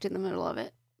choked in the middle of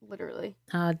it. Literally.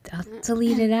 I'll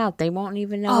delete it out. They won't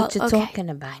even know what you're talking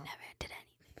about. I never did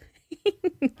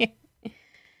anything.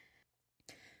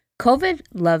 COVID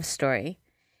love story.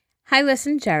 Hi,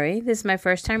 listen, Jerry. This is my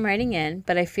first time writing in,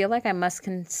 but I feel like I must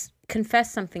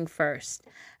confess something first.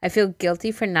 I feel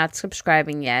guilty for not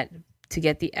subscribing yet to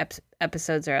get the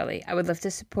episodes early. I would love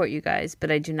to support you guys,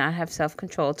 but I do not have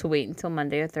self-control to wait until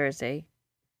Monday or Thursday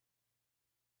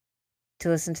to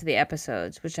listen to the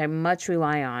episodes, which I much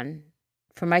rely on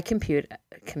for my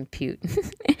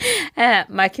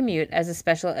my commute as a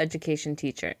special education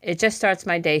teacher. It just starts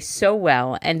my day so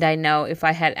well, and I know if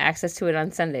I had access to it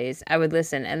on Sundays, I would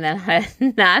listen, and then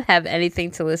I'd not have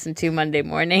anything to listen to Monday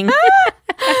morning.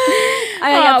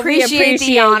 I appreciate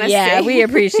the honesty. Yeah, we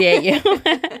appreciate you.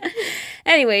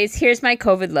 Anyways, here's my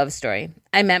COVID love story.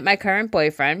 I met my current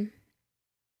boyfriend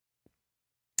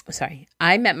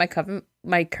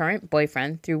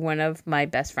boyfriend through one of my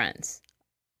best friends.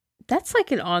 That's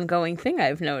like an ongoing thing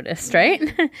I've noticed, right?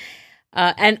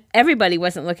 And everybody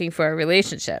wasn't looking for a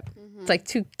relationship. It's like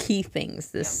two key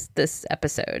things this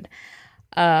episode.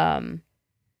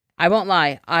 I won't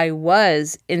lie. I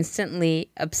was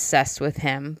instantly obsessed with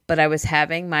him, but I was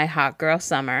having my hot girl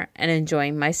summer and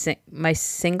enjoying my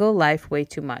single life way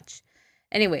too much.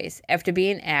 Anyways, after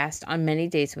being asked on many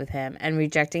dates with him and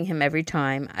rejecting him every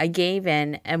time, I gave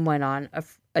in and went on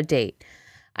a date.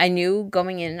 I knew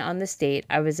going in on this date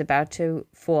I was about to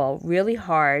fall really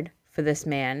hard for this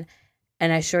man,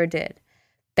 and I sure did.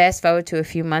 Fast forward to a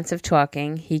few months of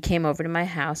talking, he came over to my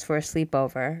house for a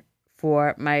sleepover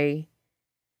for my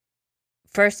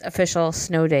first official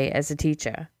snow day as a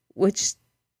teacher, which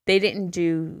they didn't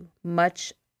do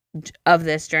much of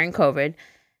this during COVID.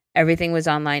 Everything was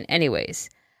online anyways.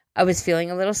 I was feeling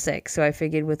a little sick, so I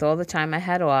figured with all the time I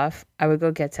had off, I would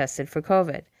go get tested for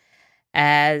COVID.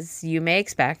 As you may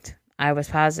expect, I was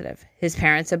positive. His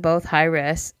parents are both high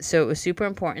risk, so it was super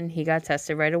important he got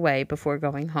tested right away before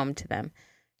going home to them.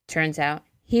 Turns out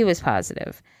he was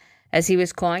positive. As he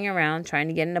was calling around trying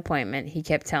to get an appointment, he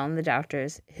kept telling the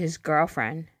doctors his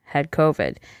girlfriend had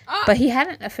COVID, but he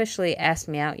hadn't officially asked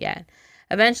me out yet.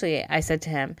 Eventually, I said to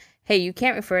him, "Hey, you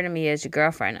can't refer to me as your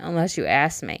girlfriend unless you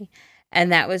ask me."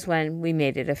 And that was when we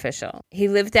made it official. He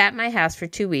lived at my house for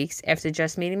 2 weeks after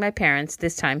just meeting my parents.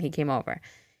 This time he came over.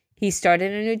 He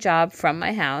started a new job from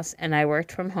my house, and I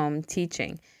worked from home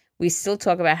teaching. We still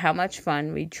talk about how much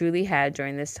fun we truly had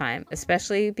during this time,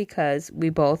 especially because we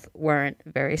both weren't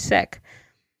very sick.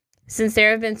 Since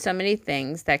there have been so many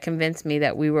things that convinced me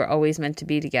that we were always meant to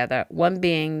be together, one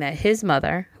being that his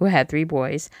mother, who had 3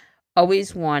 boys,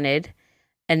 always wanted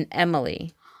an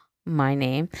Emily, my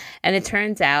name, and it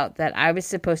turns out that I was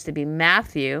supposed to be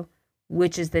Matthew,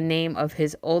 which is the name of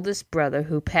his oldest brother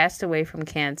who passed away from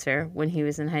cancer when he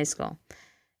was in high school.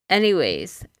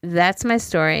 Anyways, that's my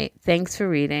story. Thanks for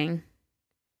reading.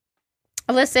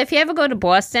 Alyssa, if you ever go to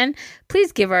Boston,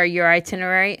 please give her your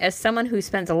itinerary. As someone who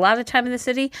spends a lot of time in the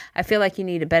city, I feel like you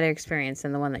need a better experience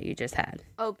than the one that you just had.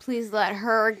 Oh, please let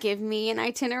her give me an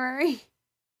itinerary.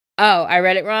 Oh, I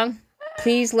read it wrong?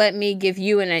 Please let me give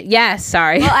you yes,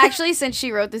 sorry. Well, actually, since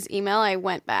she wrote this email, I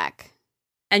went back.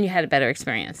 And you had a better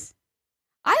experience.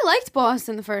 I liked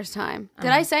Boston the first time.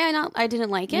 Did I say I didn't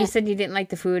like it? You said you didn't like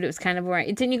the food. It was kind of boring.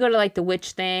 Didn't you go to like the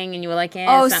witch thing and you were like,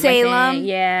 oh, it's not Salem? my thing.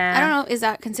 Yeah. I don't know. Is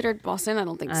that considered Boston? I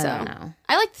don't think so. I don't know.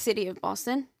 I like the city of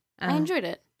Boston. I enjoyed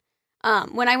it.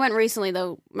 When I went recently,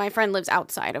 though, my friend lives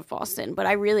outside of Boston, but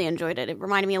I really enjoyed it. It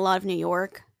reminded me a lot of New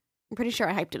York. I'm pretty sure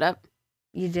I hyped it up.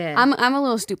 You did. I'm a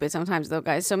little stupid sometimes, though,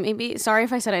 guys. So maybe, sorry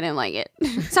if I said I didn't like it.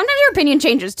 Sometimes your opinion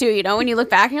changes, too, you know, when you look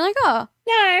back and you're like, oh.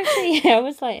 No, actually, yeah, it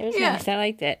was nice. I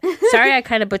liked it. Sorry I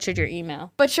kind of butchered your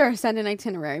email. But sure, send an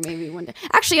itinerary maybe one day.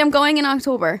 Actually, I'm going in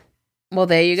October. Well,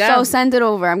 there you go. So send it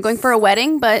over. I'm going for a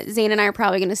wedding, but Zane and I are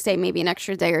probably going to stay maybe an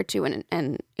extra day or two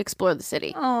and explore the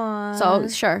city. Aww. So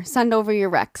sure, send over your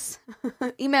recs.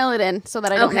 Email it in so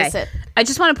that I don't miss it. I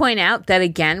just want to point out that,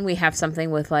 again, we have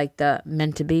something with like the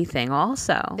meant to be thing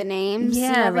also. The names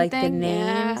yeah, and like the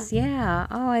names. Yeah.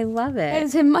 Oh, I love it.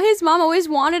 His mom always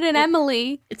wanted an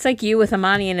Emily. It's like you with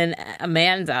Amani and an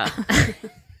Amanda. I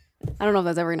don't know if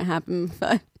that's ever going to happen,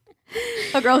 but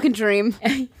a girl can dream.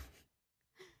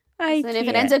 And if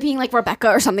it ends up being like Rebecca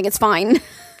or something, it's fine.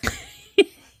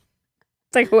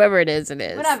 It's like whoever it is, it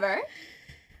is. Whatever.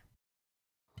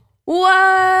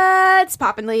 What's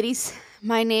poppin', ladies?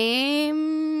 My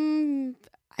name...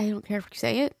 I don't care if you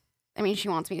say it. I mean, she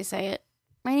wants me to say it.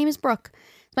 My name is Brooke.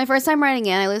 It's my first time writing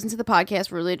in. I listen to the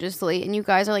podcast religiously, and you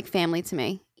guys are like family to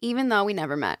me, even though we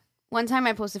never met. One time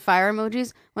I posted fire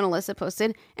emojis when Alyssa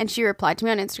posted, and she replied to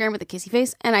me on Instagram with a kissy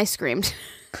face, and I screamed.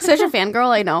 Such a fangirl,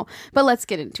 I know, but let's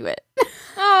get into it.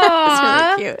 It's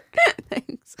really cute.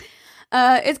 Thanks.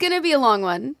 It's going to be a long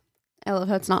one. I love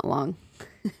how it's not long.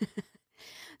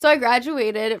 So I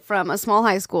graduated from a small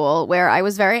high school where I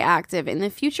was very active in the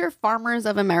Future Farmers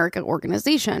of America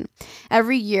organization.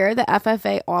 Every year, the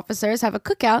FFA officers have a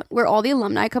cookout where all the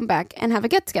alumni come back and have a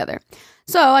get-together.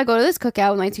 So I go to this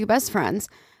cookout with my 2 best friends.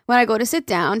 When I go to sit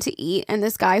down to eat, and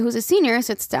this guy who's a senior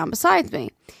sits down beside me.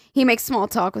 He makes small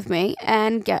talk with me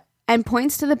and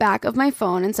points to the back of my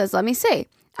phone and says, "Let me see."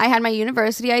 I had my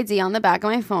university ID on the back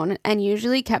of my phone and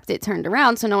usually kept it turned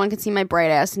around so no one could see my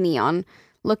bright-ass neon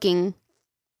looking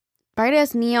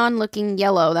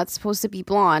yellow that's supposed to be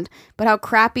blonde, but how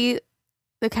the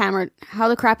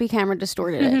crappy camera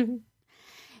distorted it.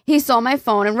 He saw my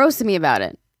phone and roasted me about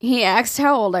it. He asked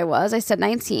how old I was. I said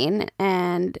 19,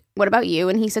 and what about you?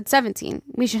 And he said 17.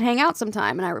 We should hang out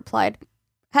sometime. And I replied,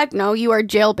 heck no, you are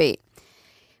jailbait.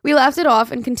 We laughed it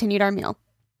off and continued our meal.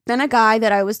 Then a guy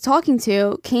that I was talking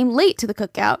to came late to the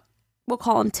cookout. We'll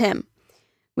call him Tim.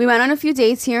 We went on a few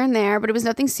dates here and there, but it was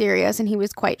nothing serious, and he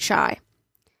was quite shy.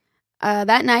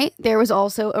 That night, there was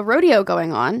also a rodeo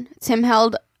going on. Tim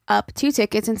held up 2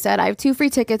 tickets and said, "I have 2 free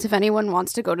tickets if anyone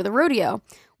wants to go to the rodeo."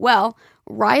 Well,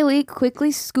 Riley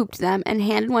quickly scooped them and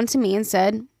handed one to me and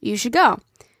said, "You should go."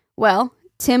 Well,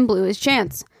 Tim blew his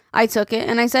chance. I took it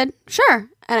and I said, "Sure."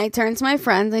 And I turned to my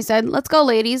friends and I said, "Let's go,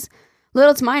 ladies."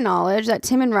 Little to my knowledge that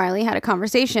Tim and Riley had a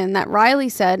conversation that Riley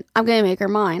said, "I'm going to make her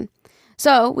mine."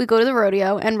 So we go to the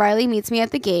rodeo and Riley meets me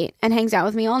at the gate and hangs out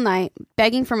with me all night,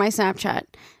 begging for my Snapchat.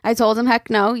 I told him, heck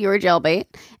no, you're a jailbait,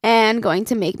 and going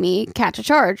to make me catch a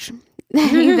charge.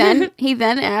 He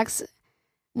then asks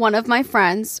one of my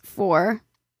friends for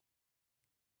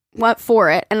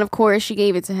it, and of course she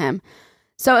gave it to him.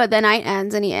 So the night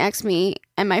ends and he asks me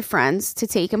and my friends to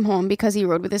take him home because he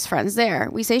rode with his friends there.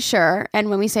 We say sure,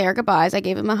 and when we say our goodbyes, I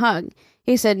gave him a hug.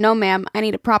 He said, "No, ma'am, I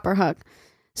need a proper hug."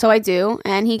 So I do,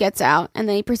 and he gets out, and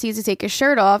then he proceeds to take his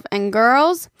shirt off, and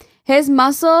girls, his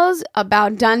muscles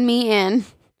about done me in.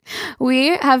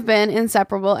 We have been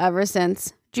inseparable ever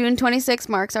since. June 26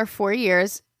 marks our 4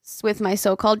 years with my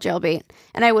so-called jailbait,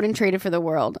 and I wouldn't trade it for the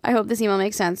world. I hope this email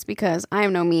makes sense because I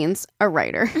am no means a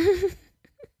writer.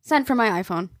 Sent from my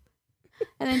iPhone.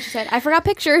 And then she said, "I forgot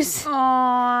pictures."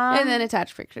 Aww. And then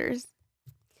attached pictures.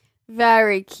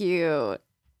 Very cute.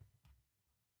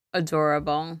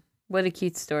 Adorable. What a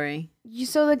cute story.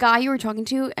 So the guy you were talking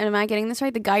to, and am I getting this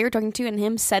right? The guy you were talking to and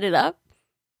him set it up?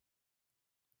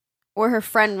 Or her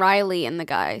friend Riley and the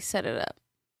guy set it up?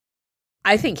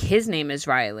 I think his name is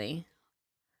Riley.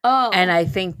 Oh. And I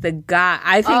think the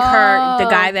guy, the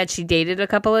guy that she dated a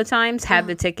couple of times had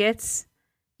the tickets.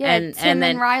 Yeah, and Tim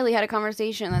then Riley had a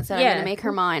conversation that said, "I'm going to make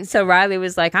her mine." So Riley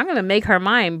was like, "I'm going to make her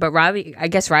mine," but I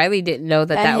guess Riley didn't know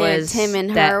that was Tim and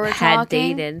that her were had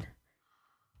talking. dated.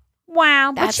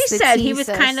 Wow, but That's she the said tea, he was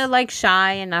sis. kind of like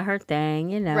shy and not her thing,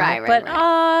 you know. Right, But right.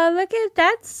 oh, look at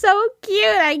that's so cute.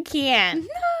 I can't.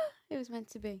 It was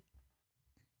meant to be.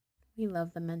 We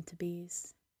love the meant to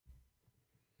be's.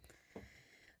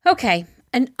 Okay,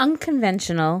 an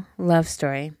unconventional love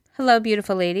story. Hello,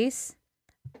 beautiful ladies.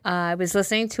 I was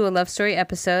listening to a love story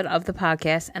episode of the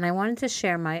podcast, and I wanted to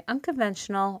share my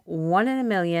unconventional 1 in a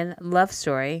million love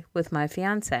story with my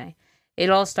fiance.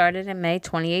 It all started in May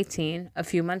 2018. A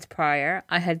few months prior,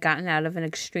 I had gotten out of an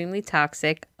extremely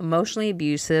toxic, emotionally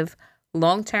abusive,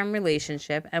 long-term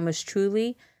relationship and was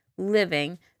truly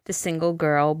living the single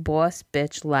girl boss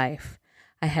bitch life.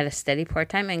 I had a steady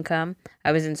part-time income.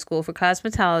 I was in school for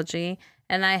cosmetology,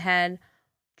 and I had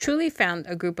truly found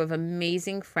a group of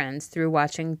amazing friends through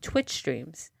watching Twitch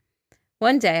streams.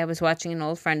 One day, I was watching an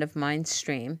old friend of mine's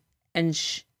stream, and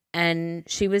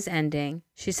she was ending.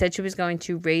 She said she was going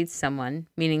to raid someone,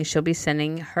 meaning she'll be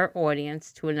sending her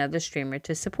audience to another streamer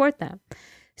to support them.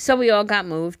 So we all got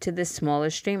moved to this smaller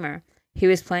streamer. He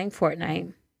was playing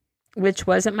Fortnite, which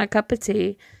wasn't my cup of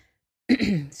tea.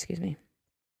 Excuse me.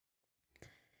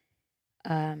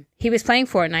 He was playing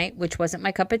Fortnite, which wasn't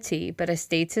my cup of tea, but I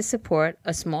stayed to support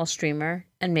a small streamer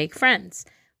and make friends.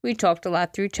 We talked a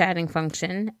lot through chatting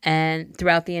function and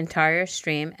throughout the entire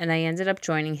stream, and I ended up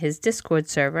joining his Discord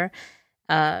server.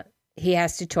 He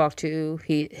has to talk to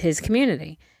his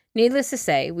community. Needless to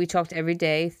say, we talked every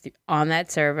day on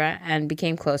that server and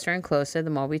became closer and closer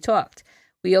the more we talked.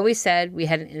 We always said we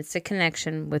had an instant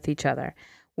connection with each other.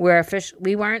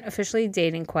 We weren't officially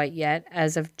dating quite yet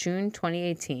as of June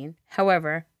 2018.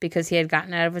 However, because he had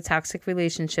gotten out of a toxic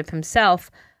relationship himself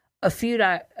a few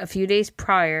days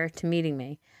prior to meeting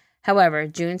me. However,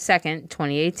 June 2nd,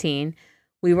 2018,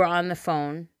 we were on a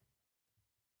phone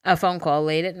call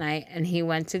late at night, and he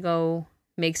went to go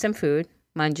make some food.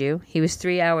 Mind you, he was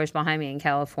 3 hours behind me in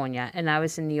California, and I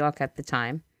was in New York at the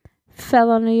time.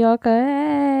 Fellow New Yorker,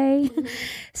 hey.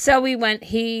 So he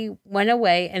went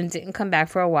away and didn't come back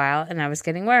for a while, and I was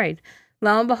getting worried.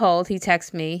 Lo and behold, he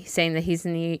texted me saying that he's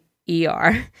in the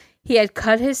ER. He had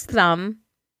cut his thumb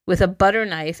with a butter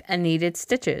knife and needed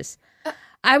stitches.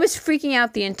 I was freaking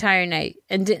out the entire night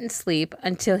and didn't sleep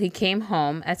until he came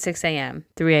home at 6 a.m.,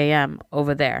 3 a.m.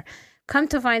 over there. Come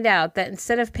to find out that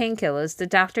instead of painkillers, the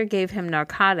doctor gave him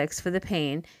narcotics for the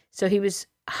pain, so he was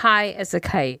high as a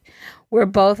kite. We're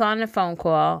both on a phone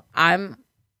call. I'm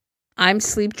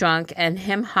sleep drunk and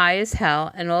him high as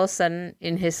hell, and all of a sudden,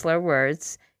 in his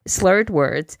slurred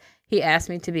words, he asked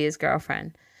me to be his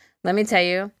girlfriend. Let me tell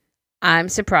you, I'm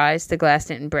surprised the glass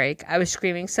didn't break. I was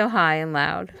screaming so high and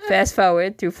loud. Fast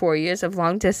forward through 4 years of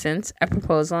long distance, a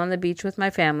proposal on the beach with my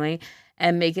family,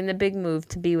 and making the big move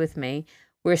to be with me.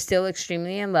 We're still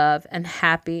extremely in love and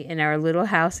happy in our little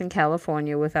house in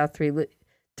California with our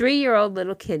three-year-old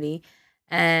little kitty,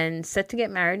 and set to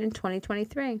get married in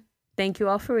 2023. Thank you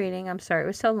all for reading. I'm sorry it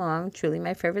was so long. Truly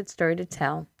my favorite story to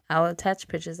tell. I'll attach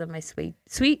pictures of my sweet,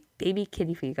 sweet baby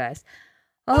kitty for you guys.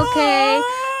 Okay.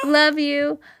 Love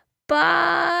you.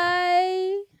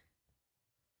 Bye.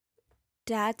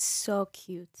 That's so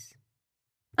cute.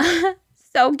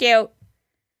 So cute.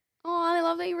 Oh, I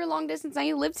love that you were long distance. Now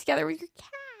you live together with your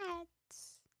cat.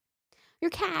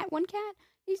 Your cat. One cat.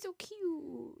 He's so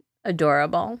cute.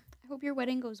 Adorable. I hope your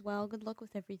wedding goes well. Good luck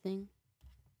with everything.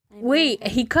 Wait,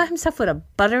 he cut himself with a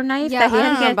butter knife? Yeah, that he I had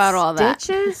don't to know get about all that.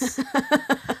 stitches?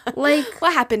 Like,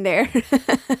 what happened there?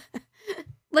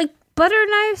 like, butter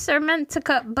knives are meant to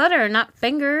cut butter, not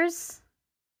fingers.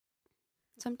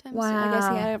 Sometimes I guess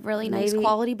he had a really nice Maybe.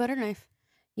 quality butter knife.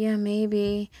 Yeah,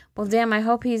 maybe. Well, damn, I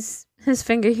hope his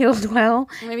finger healed well.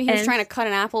 Maybe he was trying to cut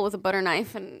an apple with a butter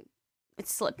knife and it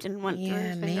slipped and went through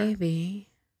his finger. Yeah, maybe.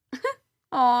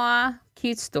 Aw,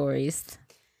 cute stories.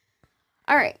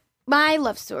 All right, my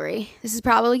love story. This is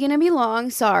probably going to be long,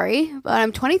 sorry, but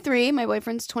I'm 23, my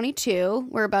boyfriend's 22.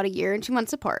 We're about a year and 2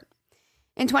 months apart.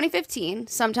 In 2015,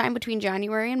 sometime between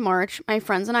January and March, my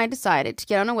friends and I decided to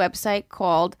get on a website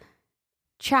called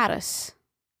Chattus.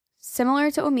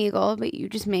 Similar to Omegle, but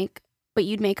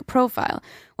you'd make a profile.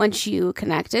 Once you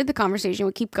connected, the conversation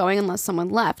would keep going unless someone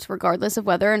left, regardless of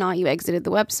whether or not you exited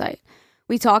the website.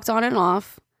 We talked on and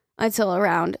off until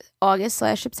around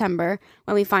August/September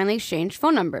when we finally exchanged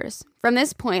phone numbers. From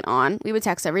this point on, we would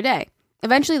text every day,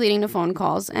 eventually leading to phone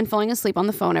calls and falling asleep on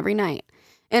the phone every night.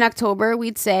 In October,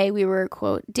 we'd say we were,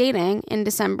 quote, dating. In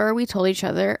December, we told each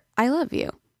other, I love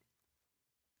you.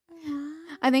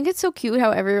 I think it's so cute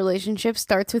how every relationship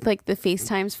starts with like the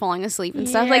FaceTimes falling asleep and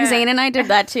stuff. Like Zane and I did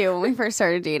that too when we first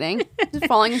started dating. Just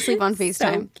falling asleep on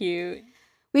FaceTime. So cute.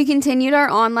 We continued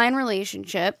our online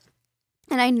relationship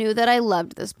and I knew that I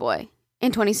loved this boy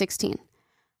in 2016.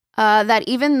 That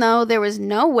even though there was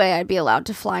no way I'd be allowed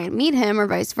to fly and meet him or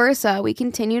vice versa, we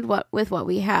continued with what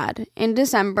we had. In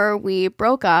December, we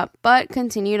broke up, but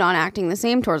continued on acting the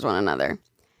same towards one another.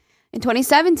 In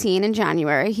 2017, in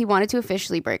January, he wanted to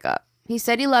officially break up. He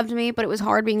said he loved me, but it was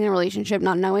hard being in a relationship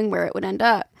not knowing where it would end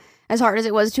up. As hard as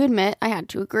it was to admit, I had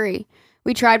to agree.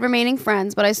 We tried remaining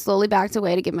friends, but I slowly backed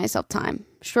away to give myself time.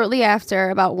 Shortly after,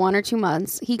 about 1 or 2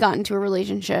 months, he got into a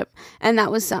relationship, and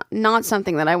that was not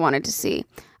something that I wanted to see.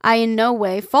 I in no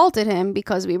way faulted him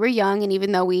because we were young, and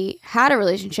even though we had a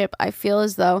relationship, I feel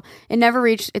as though it never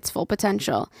reached its full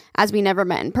potential, as we never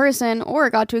met in person or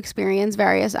got to experience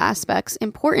various aspects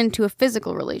important to a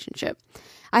physical relationship.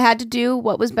 I had to do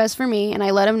what was best for me, and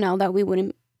I let him know that we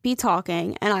wouldn't be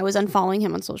talking, and I was unfollowing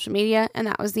him on social media, and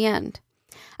that was the end.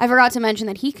 I forgot to mention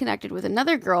that he connected with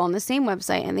another girl on the same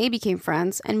website, and they became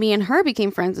friends, and me and her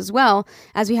became friends as well,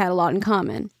 as we had a lot in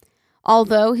common.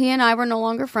 Although he and I were no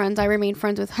longer friends, I remained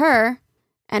friends with her,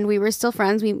 and we were still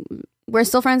friends. We're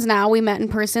still friends now. We met in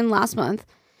person last month.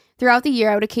 Throughout the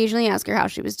year, I would occasionally ask her how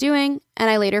she was doing, and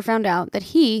I later found out that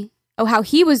how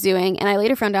he was doing, and I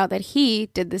later found out that he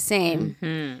did the same.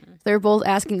 Mm-hmm. They're both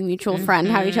asking a mutual friend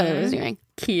how each other was doing.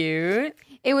 Cute.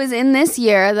 It was in this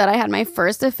year that I had my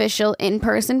first official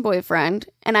in-person boyfriend,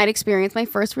 and I'd experienced my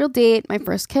first real date, my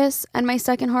first kiss, and my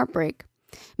second heartbreak.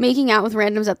 Making out with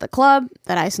randoms at the club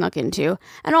that I snuck into,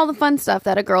 and all the fun stuff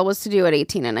that a girl was to do at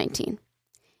 18 and 19.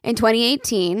 In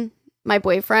 2018, my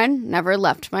boyfriend never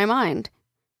left my mind.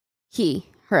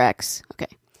 Her ex, okay.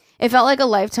 It felt like a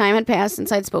lifetime had passed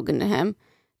since I'd spoken to him.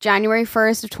 January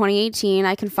 1st of 2018,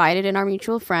 I confided in our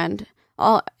mutual friend,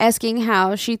 asking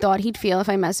how she thought he'd feel if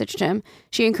I messaged him.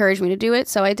 She encouraged me to do it,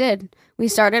 so I did. We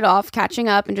started off catching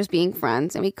up and just being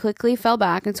friends, and we quickly fell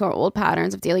back into our old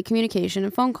patterns of daily communication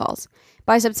and phone calls.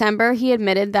 By September, he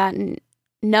admitted that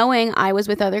knowing I was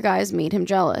with other guys made him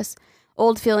jealous.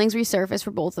 Old feelings resurfaced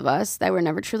for both of us that were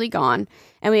never truly gone,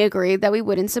 and we agreed that we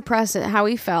wouldn't suppress it how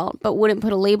we felt, but wouldn't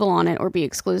put a label on it or be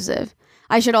exclusive.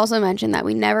 I should also mention that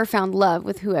we never found love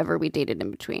with whoever we dated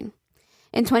in between.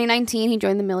 In 2019, he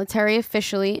joined the military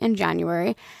officially in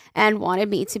January and wanted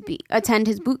me to attend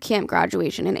his boot camp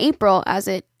graduation in April, as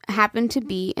it happened to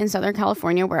be in Southern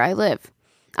California where I live.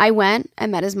 I went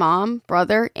and met his mom,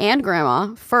 brother, and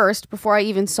grandma first before I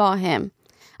even saw him.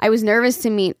 I was nervous to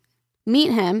meet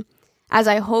him, as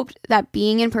I hoped that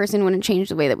being in person wouldn't change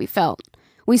the way that we felt.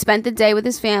 We spent the day with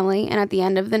his family, and at the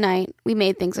end of the night, we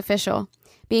made things official.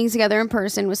 Being together in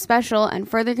person was special and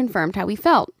further confirmed how we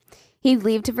felt. He'd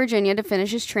leave to Virginia to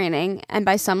finish his training, and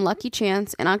by some lucky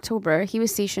chance, in October, he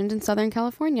was stationed in Southern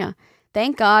California.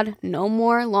 Thank God, no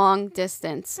more long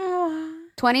distance.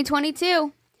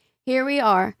 2022. Here we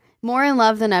are, more in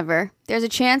love than ever. There's a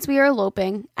chance we are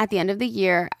eloping at the end of the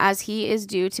year, as he is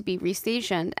due to be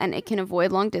restationed, and it can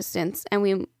avoid long distance.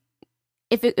 And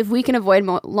if we can avoid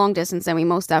long distance, then we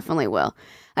most definitely will.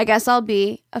 I guess I'll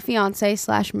be a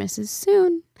fiance/Mrs.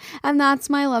 soon, and that's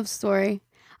my love story.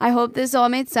 I hope this all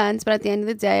made sense, but at the end of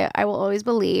the day, I will always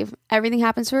believe everything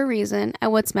happens for a reason,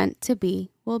 and what's meant to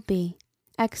be will be.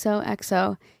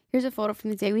 XOXO. Here's a photo from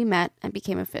the day we met and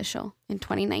became official in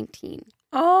 2019.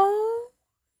 Oh,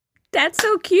 that's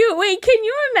so cute. Wait, can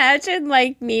you imagine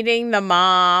like meeting the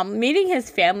mom, meeting his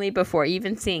family before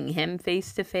even seeing him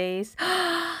face to face?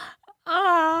 Oh,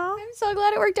 I'm so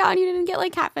glad it worked out and you didn't get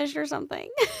like catfished or something.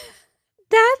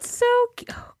 That's so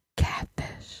cute. Oh,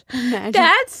 catfish. Imagine.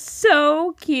 That's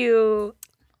so cute.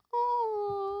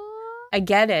 Aww. I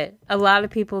get it. A lot of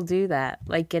people do that,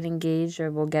 like get engaged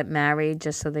or will get married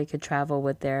just so they could travel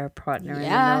with their partner in the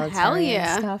military hell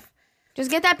yeah. and stuff. Just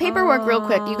get that paperwork real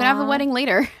quick. You can have the wedding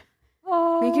later.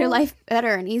 Oh, Make your life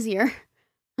better and easier.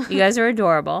 you guys are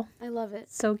adorable. I love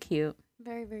it. So cute.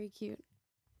 Very, very cute.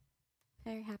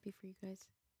 Very happy for you guys.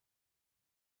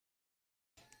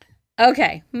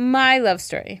 Okay, my love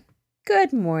story.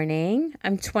 Good morning.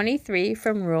 I'm 23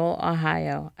 from rural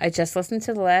Ohio. I just listened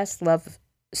to the last love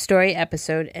story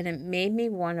episode and it made me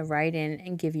want to write in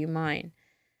and give you mine.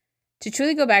 To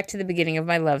truly go back to the beginning of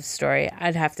my love story,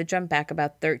 I'd have to jump back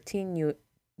about 13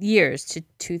 years to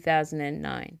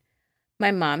 2009.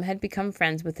 My mom had become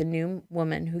friends with a new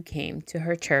woman who came to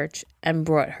her church and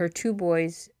brought her 2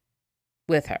 boys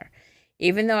with her.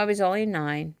 Even though I was only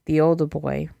 9, the older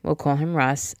boy, we'll call him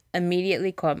Russ,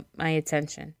 immediately caught my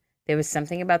attention. There was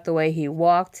something about the way he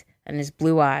walked and his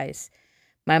blue eyes.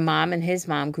 My mom and his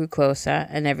mom grew closer,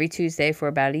 and every Tuesday for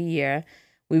about a year,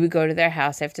 we would go to their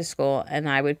house after school, and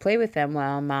I would play with them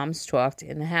while moms talked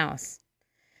in the house.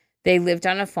 They lived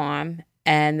on a farm,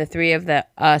 and the 3 of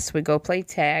us would go play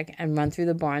tag and run through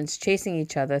the barns, chasing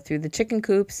each other through the chicken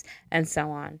coops and so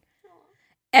on.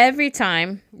 Every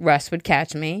time Russ would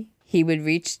catch me, he would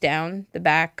reach down the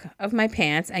back of my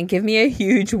pants and give me a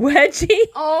huge wedgie.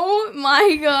 Oh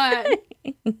my God.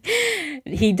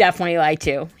 He definitely liked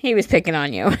you. He was picking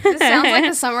on you. This sounds like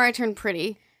The Summer I Turned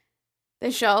Pretty.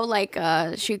 The show, like,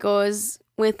 she goes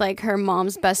with, like, her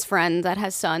mom's best friend that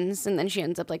has sons, and then she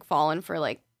ends up, like, falling for,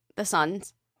 like, the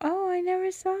sons. Oh, I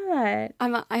never saw that.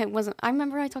 I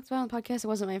remember I talked about it on the podcast. It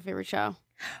wasn't my favorite show.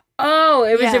 Oh,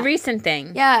 it was a recent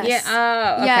thing. Yes. Yeah.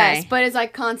 Oh, okay. Yes, but it's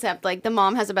like concept. Like the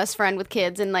mom has a best friend with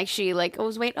kids, and like she like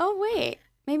wait,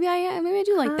 maybe I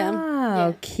do like them.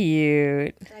 Oh,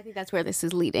 cute. I think that's where this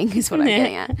is leading. Is what I'm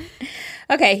getting at.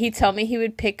 Okay, he told me he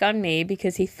would pick on me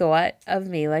because he thought of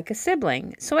me like a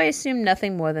sibling. So I assumed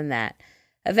nothing more than that.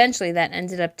 Eventually, that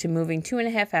ended up to moving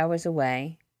 2.5 hours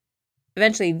away.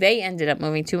 Eventually, they ended up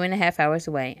moving 2.5 hours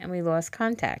away, and we lost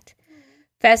contact.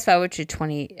 Fast forward to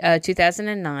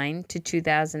 2009 to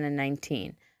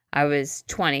 2019. I was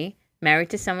 20,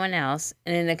 married to someone else,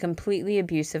 and in a completely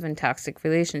abusive and toxic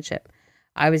relationship.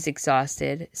 I was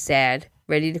exhausted, sad,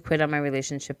 ready to quit on my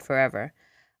relationship forever.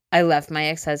 I left my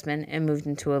ex-husband and moved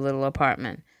into a little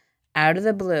apartment. Out of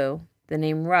the blue, the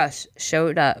name Russ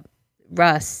showed up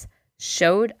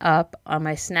on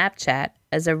my Snapchat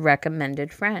as a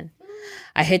recommended friend.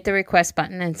 I hit the request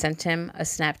button and sent him a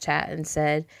Snapchat and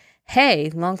said,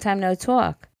 "Hey, long time no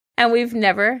talk." And we've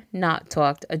never not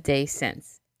talked a day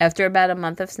since. After about a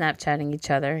month of Snapchatting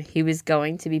each other, he was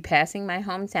going to be passing my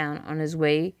hometown on his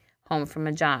way home from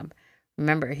a job.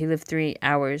 Remember, he lived 3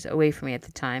 hours away from me at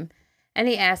the time. And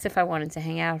he asked if I wanted to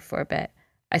hang out for a bit.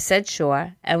 I said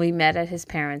sure, and we met at his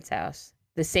parents' house.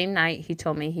 The same night, he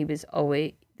told me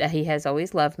that he has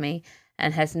always loved me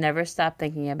and has never stopped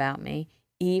thinking about me,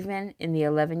 even in the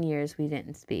 11 years we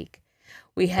didn't speak.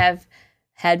 We have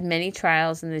had many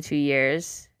trials in the 2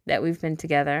 years that we've been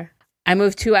together. I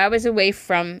moved 2 hours away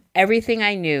from everything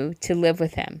I knew to live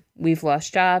with him. We've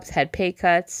lost jobs, had pay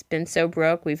cuts, been so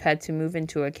broke we've had to move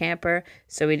into a camper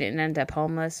so we didn't end up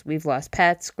homeless. We've lost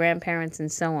pets, grandparents,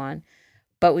 and so on.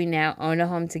 But we now own a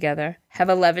home together, have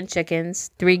 11 chickens,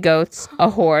 3 goats,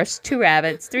 a horse, 2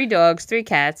 rabbits, 3 dogs, 3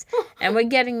 cats, and we're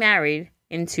getting married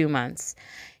in 2 months.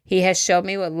 He has showed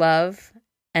me what love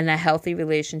and a healthy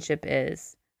relationship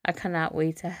is. I cannot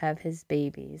wait to have his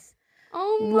babies.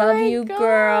 Oh my Love you, God.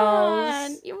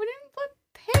 girls. You wouldn't put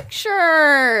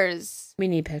pictures. We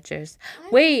need pictures.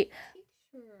 Wait,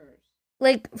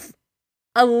 like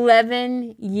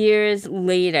 11 years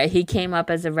later, he came up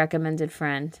as a recommended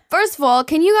friend. First of all,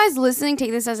 can you guys listening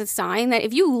take this as a sign that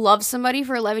if you love somebody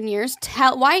for 11 years,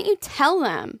 why don't you tell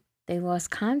them? They lost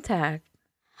contact.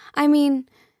 I mean,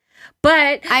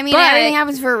 But everything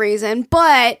happens for a reason.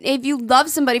 But if you love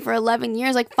somebody for 11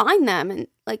 years, like, find them. And,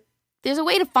 like, there's a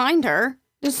way to find her.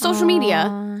 There's social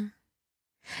media.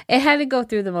 It had to go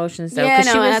through the motions, though. Yeah,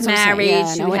 Because she was married.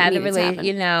 Yeah, she no, had a needed to relationship, happen.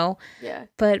 you know. Yeah.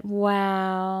 But,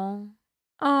 wow.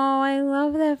 Oh, I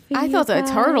love that for I you thought the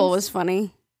guys. turtle was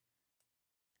funny.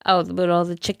 Oh, with all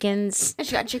the chickens. And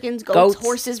she got chickens, goats,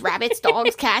 horses, rabbits,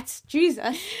 dogs, cats.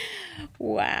 Jesus.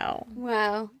 Wow.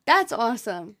 Wow. That's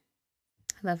awesome.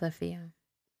 I love that for you.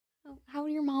 How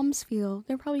do your moms feel?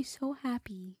 They're probably so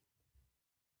happy.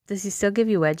 Does he still give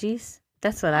you wedgies?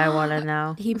 That's what I want to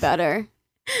know. He better.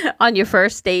 On your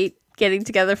first date, getting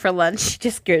together for lunch, he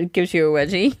just gives you a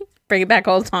wedgie. Bring it back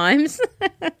old times.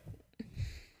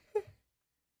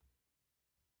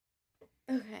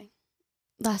 Okay.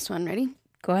 Last one. Ready?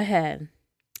 Go ahead.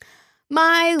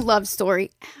 My love story.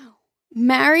 Ow.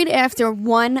 Married after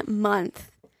 1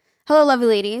 month. Hello, lovely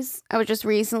ladies. I was just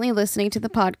recently listening to the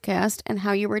podcast and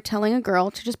how you were telling a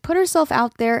girl to just put herself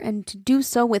out there and to do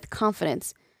so with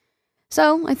confidence.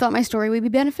 So I thought my story would be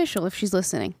beneficial if she's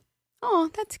listening. Oh,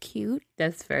 that's cute.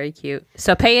 That's very cute.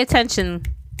 So pay attention,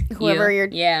 whoever you're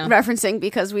referencing,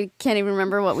 because we can't even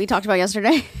remember what we talked about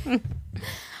yesterday.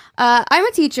 I'm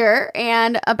a teacher,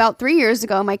 and about 3 years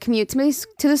ago, my commute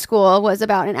to the school was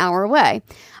about an hour away.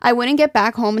 I wouldn't get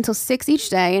back home until 6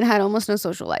 each day and had almost no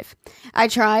social life. I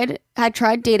had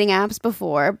tried dating apps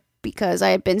before because I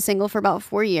had been single for about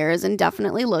 4 years and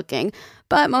definitely looking,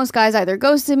 but most guys either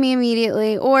ghosted me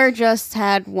immediately or just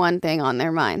had one thing on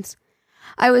their minds.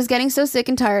 I was getting so sick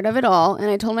and tired of it all, and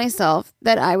I told myself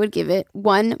that I would give it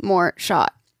one more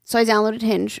shot. So I downloaded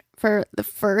Hinge for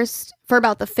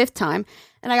about the 5th time,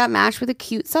 and I got matched with a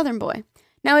cute Southern boy.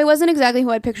 Now, he wasn't exactly who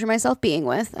I'd picture myself being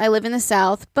with. I live in the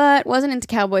South, but wasn't into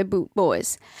cowboy boot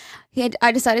boys.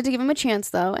 I decided to give him a chance,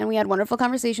 though, and we had wonderful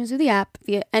conversations through the app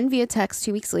via text.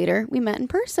 2 weeks later, we met in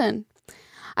person.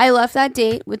 I left that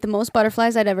date with the most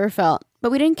butterflies I'd ever felt,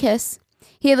 but we didn't kiss.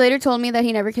 He had later told me that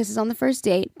he never kisses on the first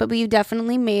date, but we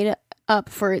definitely made up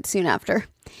for it soon after.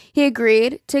 He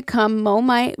agreed to come mow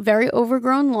my very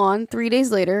overgrown lawn 3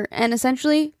 days later and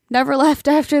essentially never left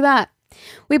after that.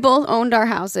 We both owned our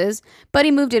houses, but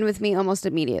he moved in with me almost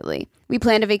immediately. We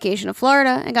planned a vacation to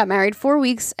Florida and got married 4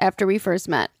 weeks after we first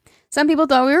met. Some people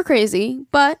thought we were crazy,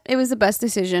 but it was the best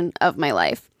decision of my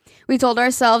life. We told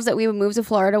ourselves that we would move to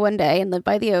Florida one day and live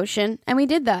by the ocean, and we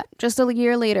did that just a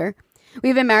year later.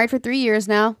 We've been married for 3 years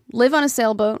now, live on a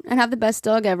sailboat, and have the best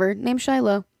dog ever, named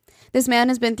Shiloh. This man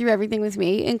has been through everything with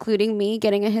me, including me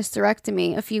getting a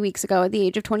hysterectomy a few weeks ago at the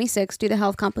age of 26 due to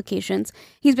health complications.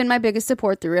 He's been my biggest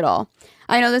support through it all.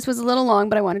 I know this was a little long,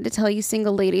 but I wanted to let all you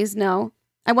single ladies know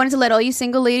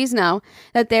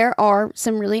that there are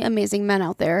some really amazing men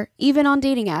out there, even on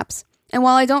dating apps. And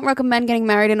while I don't recommend getting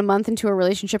married in a month into a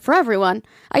relationship for everyone,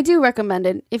 I do recommend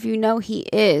it if you know he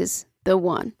is the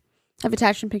one. I've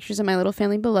attached some pictures of my little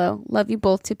family below. Love you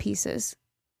both to pieces.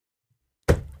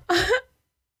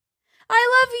 I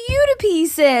love you to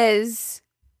pieces.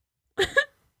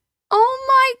 Oh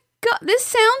my God. This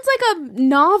sounds like a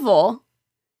novel.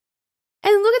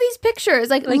 And look at these pictures.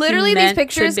 Like literally these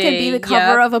pictures could be the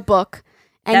cover of a book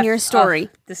and your story.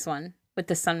 This one with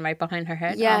the sun right behind her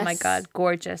head. Yes. Oh my God.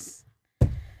 Gorgeous.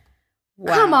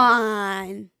 Wow. Come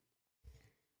on.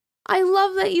 I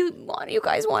love that you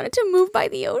guys wanted to move by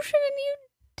the ocean and you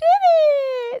did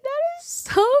it. That is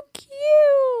so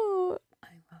cute.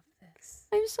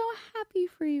 I'm so happy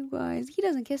for you guys. He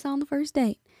doesn't kiss on the first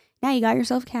date. Now you got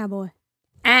yourself a cowboy.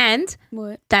 And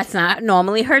what? That's not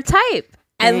normally her type.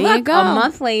 And there look, you go. A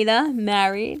month later,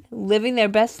 married, living their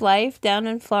best life down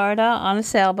in Florida on a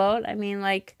sailboat. I mean,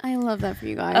 like... I love that for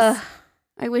you guys.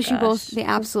 I wish you both the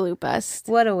absolute best.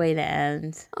 What a way to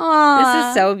end. Aww. This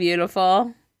is so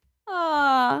beautiful.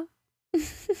 Aww.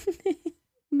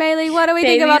 Bailey, what do we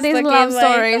think about these love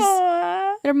stories?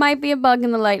 There might be a bug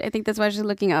in the light. I think that's why she's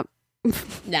looking up.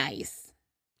 Nice.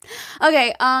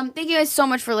 Okay, thank you guys so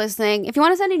much for listening. If you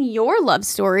want to send in your love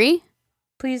story,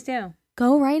 please do.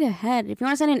 Go right ahead. If you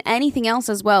want to send in anything else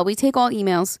as well, we take all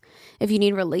emails. If you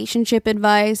need relationship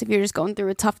advice, if you're just going through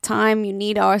a tough time, you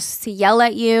need us to yell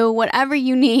at you, whatever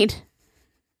you need,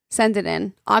 send it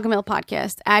in.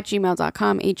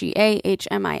 agahmilpodcast@gmail.com,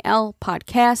 AGAHMIL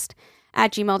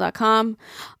podcast@gmail.com.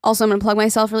 Also, I'm going to plug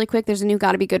myself really quick. There's a new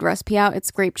Gotta Be Good recipe out. It's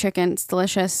grape chicken. It's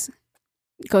delicious.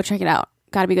 Go check it out.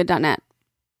 GottaBeGood.net.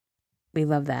 We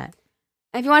love that.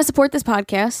 And if you want to support this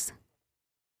podcast,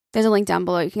 there's a link down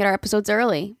below. You can get our episodes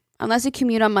early. Unless you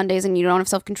commute on Mondays and you don't have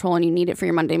self-control and you need it for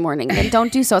your Monday morning, then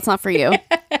don't do so. It's not for you.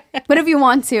 But if you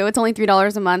want to, it's only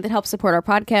 $3 a month. It helps support our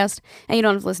podcast. And you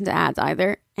don't have to listen to ads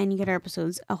either. And you get our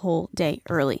episodes a whole day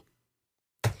early.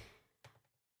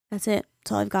 That's it.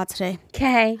 That's all I've got today.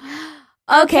 Okay.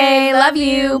 Okay. Love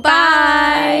you.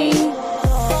 Bye.